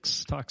 verse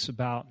 6 talks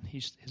about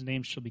his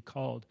name shall be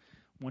called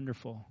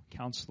Wonderful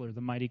Counselor,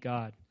 the Mighty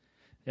God,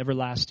 the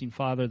Everlasting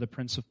Father, the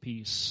Prince of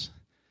Peace.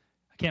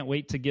 I can't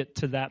wait to get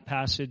to that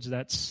passage.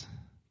 That's,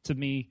 to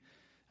me,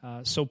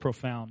 so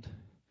profound.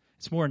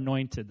 It's more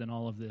anointed than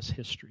all of this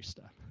history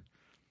stuff.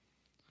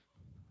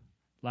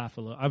 Laugh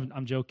a little.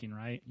 I'm joking,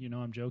 right? You know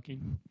I'm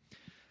joking.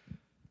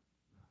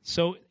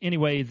 So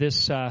anyway,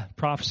 this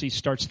prophecy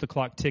starts the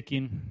clock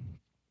ticking.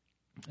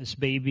 This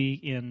baby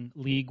in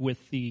league with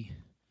the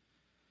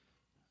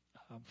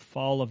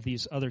fall of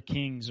these other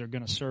kings are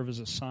going to serve as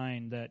a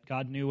sign that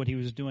God knew what he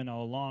was doing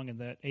all along and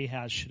that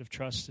Ahaz should have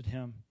trusted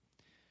him.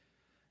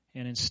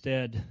 And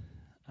instead,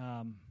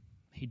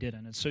 he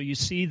didn't. And so you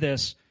see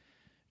this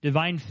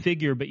divine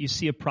figure, but you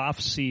see a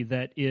prophecy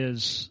that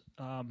is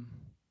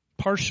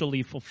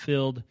partially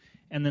fulfilled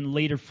and then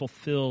later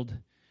fulfilled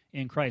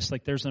in Christ.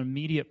 Like there's an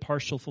immediate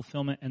partial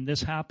fulfillment, and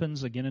this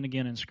happens again and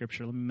again in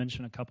Scripture. Let me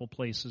mention a couple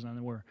places, and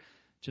then we're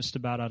just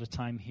about out of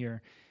time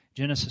here.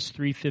 Genesis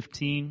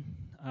 3:15,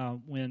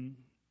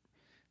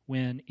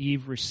 when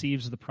Eve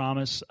receives the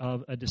promise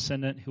of a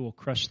descendant who will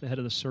crush the head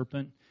of the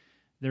serpent,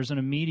 there's an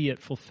immediate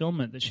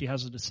fulfillment that she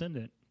has a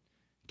descendant,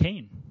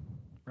 Cain,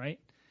 right?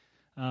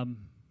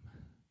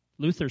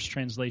 Luther's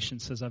translation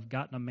says, I've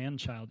gotten a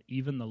man-child,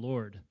 even the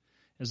Lord,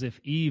 as if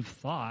Eve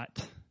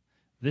thought,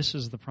 this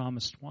is the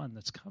promised one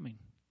that's coming.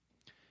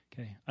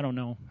 Okay, I don't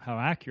know how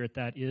accurate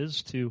that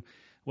is to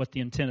what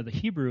the intent of the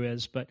Hebrew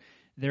is, but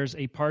there's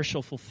a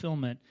partial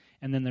fulfillment,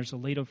 and then there's a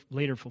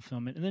later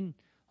fulfillment. And then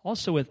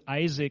also with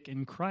Isaac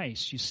and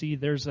Christ, you see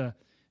there's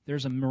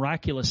a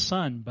miraculous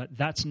son, but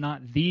that's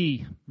not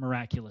the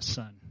miraculous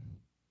son,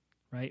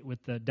 right?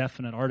 With the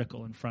definite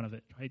article in front of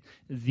it, right?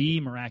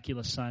 The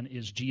miraculous son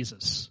is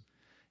Jesus.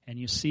 And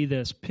you see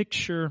this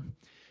picture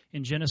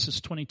in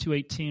Genesis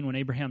 22:18 when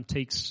Abraham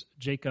takes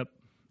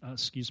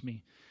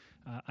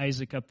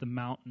Isaac up the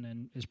mountain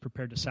and is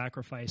prepared to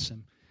sacrifice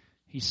him.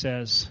 He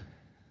says,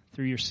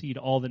 through your seed,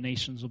 all the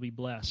nations will be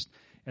blessed.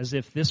 As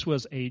if this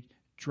was a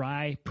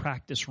dry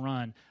practice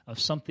run of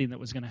something that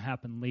was going to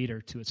happen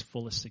later to its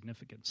fullest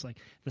significance. Like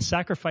the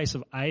sacrifice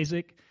of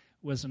Isaac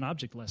was an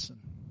object lesson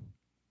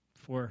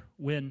for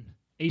when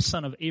a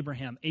son of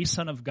Abraham, a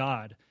son of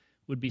God,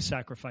 would be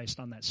sacrificed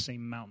on that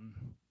same mountain.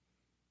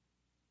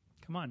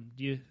 Come on,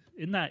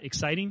 isn't that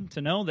exciting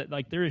to know that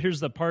like here's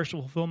the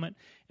partial fulfillment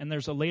and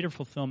there's a later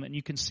fulfillment? And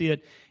you can see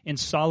it in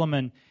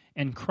Solomon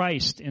and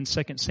Christ in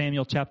 2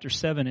 Samuel chapter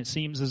 7. It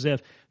seems as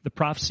if the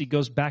prophecy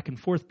goes back and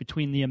forth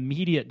between the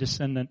immediate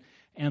descendant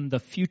and the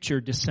future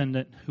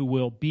descendant who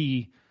will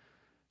be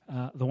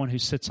the one who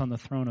sits on the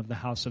throne of the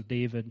house of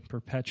David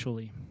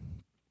perpetually.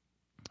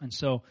 And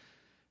so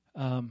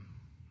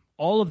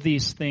all of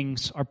these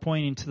things are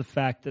pointing to the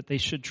fact that they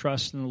should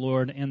trust in the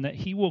Lord and that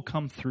he will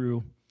come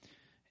through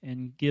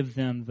and give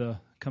them the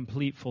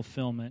complete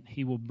fulfillment.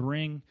 He will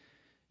bring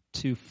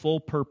to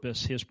full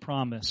purpose his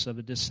promise of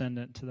a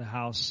descendant to the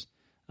house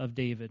of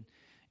David.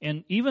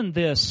 And even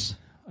this,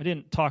 I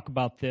didn't talk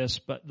about this,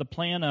 but the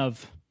plan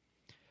of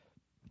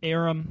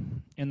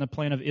Aram and the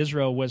plan of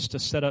Israel was to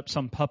set up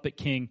some puppet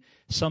king,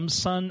 some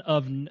son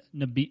of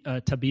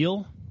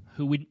Tabeel,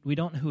 who we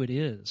don't know who it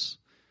is.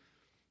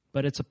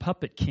 But it's a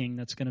puppet king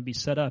that's going to be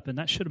set up. And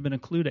that should have been a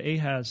clue to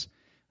Ahaz.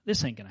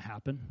 This ain't going to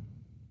happen.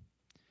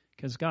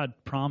 Because God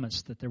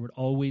promised that there would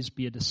always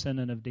be a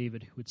descendant of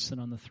David who would sit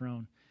on the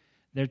throne.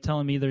 They're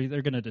telling me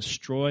they're going to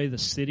destroy the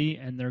city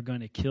and they're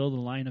going to kill the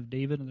line of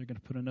David and they're going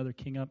to put another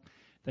king up.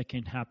 That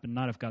can't happen,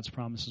 not if God's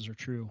promises are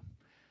true.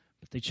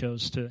 But he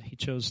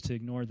chose to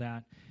ignore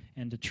that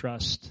and to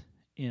trust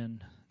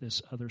in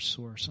this other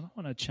source. And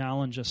I want to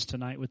challenge us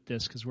tonight with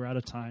this because we're out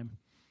of time.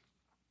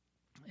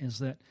 Is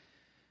that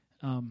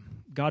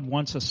God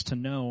wants us to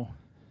know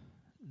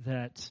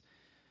that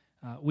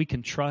we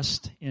can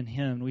trust in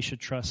him. We should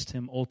trust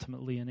him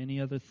ultimately, and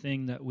any other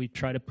thing that we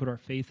try to put our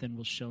faith in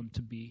will show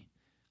to be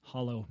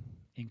hollow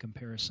in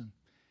comparison.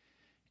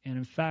 And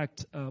in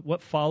fact,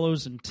 what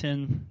follows in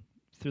 10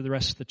 through the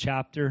rest of the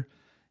chapter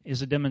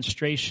is a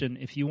demonstration.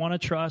 If you want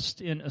to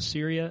trust in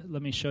Assyria,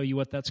 let me show you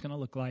what that's going to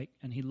look like.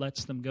 And he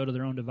lets them go to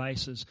their own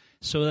devices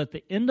so that at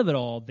the end of it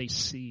all, they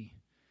see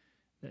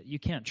that you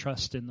can't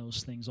trust in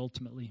those things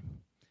ultimately.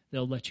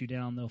 They'll let you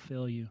down, they'll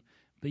fail you.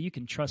 But you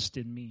can trust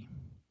in me.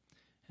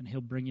 And he'll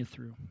bring you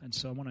through. And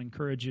so I want to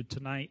encourage you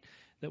tonight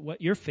that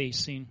what you're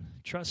facing,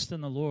 trust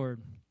in the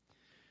Lord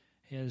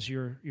as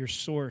your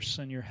source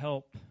and your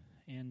help,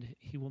 and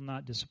he will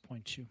not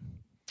disappoint you.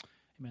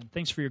 Amen.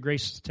 Thanks for your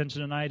gracious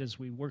attention tonight as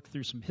we work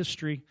through some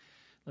history.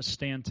 Let's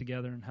stand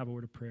together and have a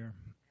word of prayer.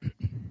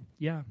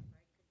 Yeah.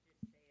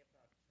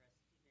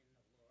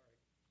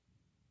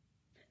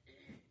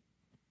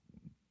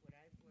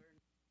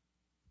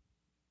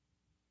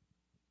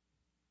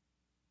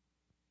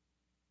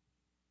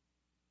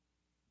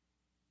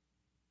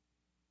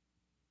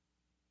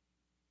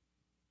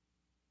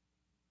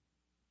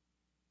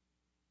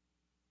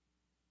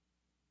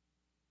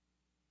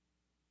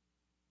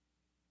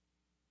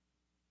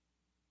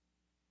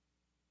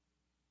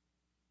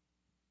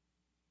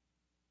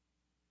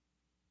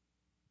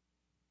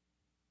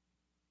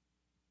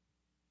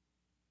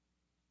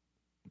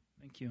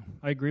 Thank you.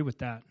 I agree with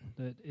that.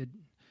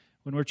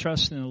 When we're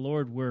trusting in the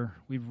Lord,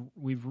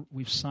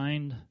 we've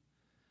signed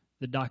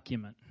the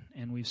document,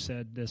 and we've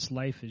said this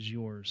life is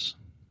yours,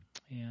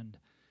 and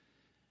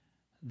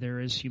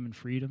there is human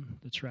freedom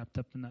that's wrapped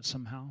up in that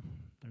somehow.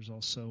 There's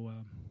also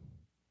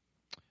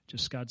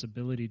just God's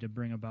ability to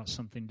bring about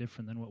something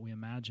different than what we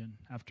imagine.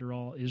 After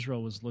all,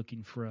 Israel was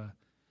looking for a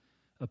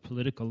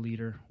political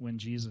leader when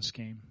Jesus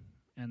came,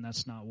 and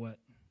that's not what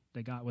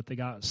they got. What they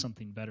got was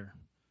something better,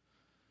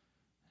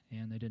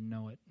 and they didn't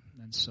know it.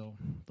 And so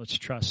let's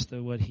trust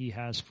that what he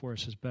has for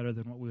us is better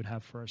than what we would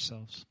have for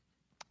ourselves.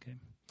 Okay,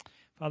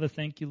 Father,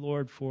 thank you,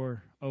 Lord,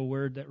 for a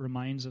word that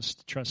reminds us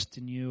to trust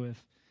in you.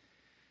 If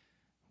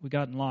we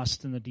gotten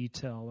lost in the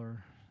detail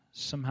or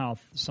somehow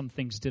some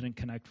things didn't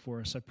connect for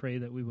us, I pray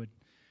that we would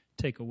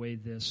take away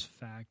this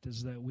fact,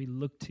 is that we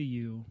look to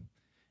you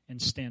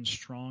and stand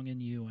strong in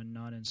you and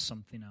not in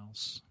something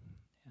else.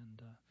 And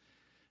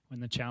when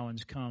the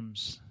challenge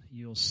comes,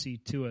 you'll see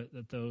to it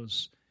that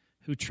those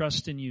who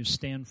trust in you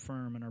stand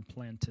firm and are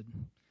planted.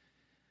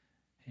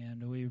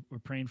 And we're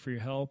praying for your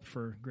help,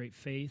 for great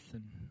faith.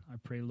 And I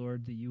pray,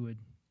 Lord, that you would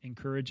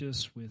encourage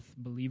us with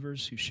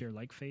believers who share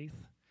like faith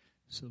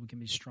so that we can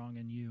be strong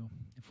in you.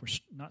 If we're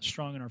not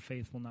strong in our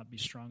faith, we'll not be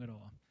strong at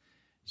all.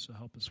 So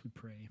help us, we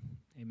pray.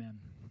 Amen.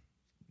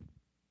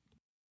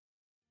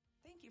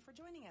 Thank you for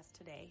joining us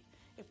today.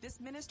 If this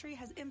ministry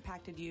has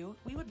impacted you,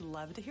 we would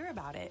love to hear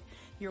about it.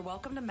 You're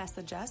welcome to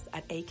message us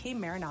at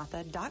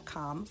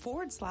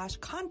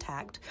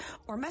akmaranatha.com/contact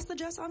or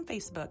message us on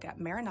Facebook at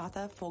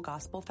Maranatha Full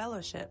Gospel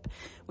Fellowship.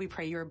 We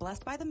pray you are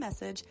blessed by the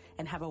message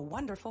and have a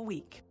wonderful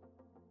week.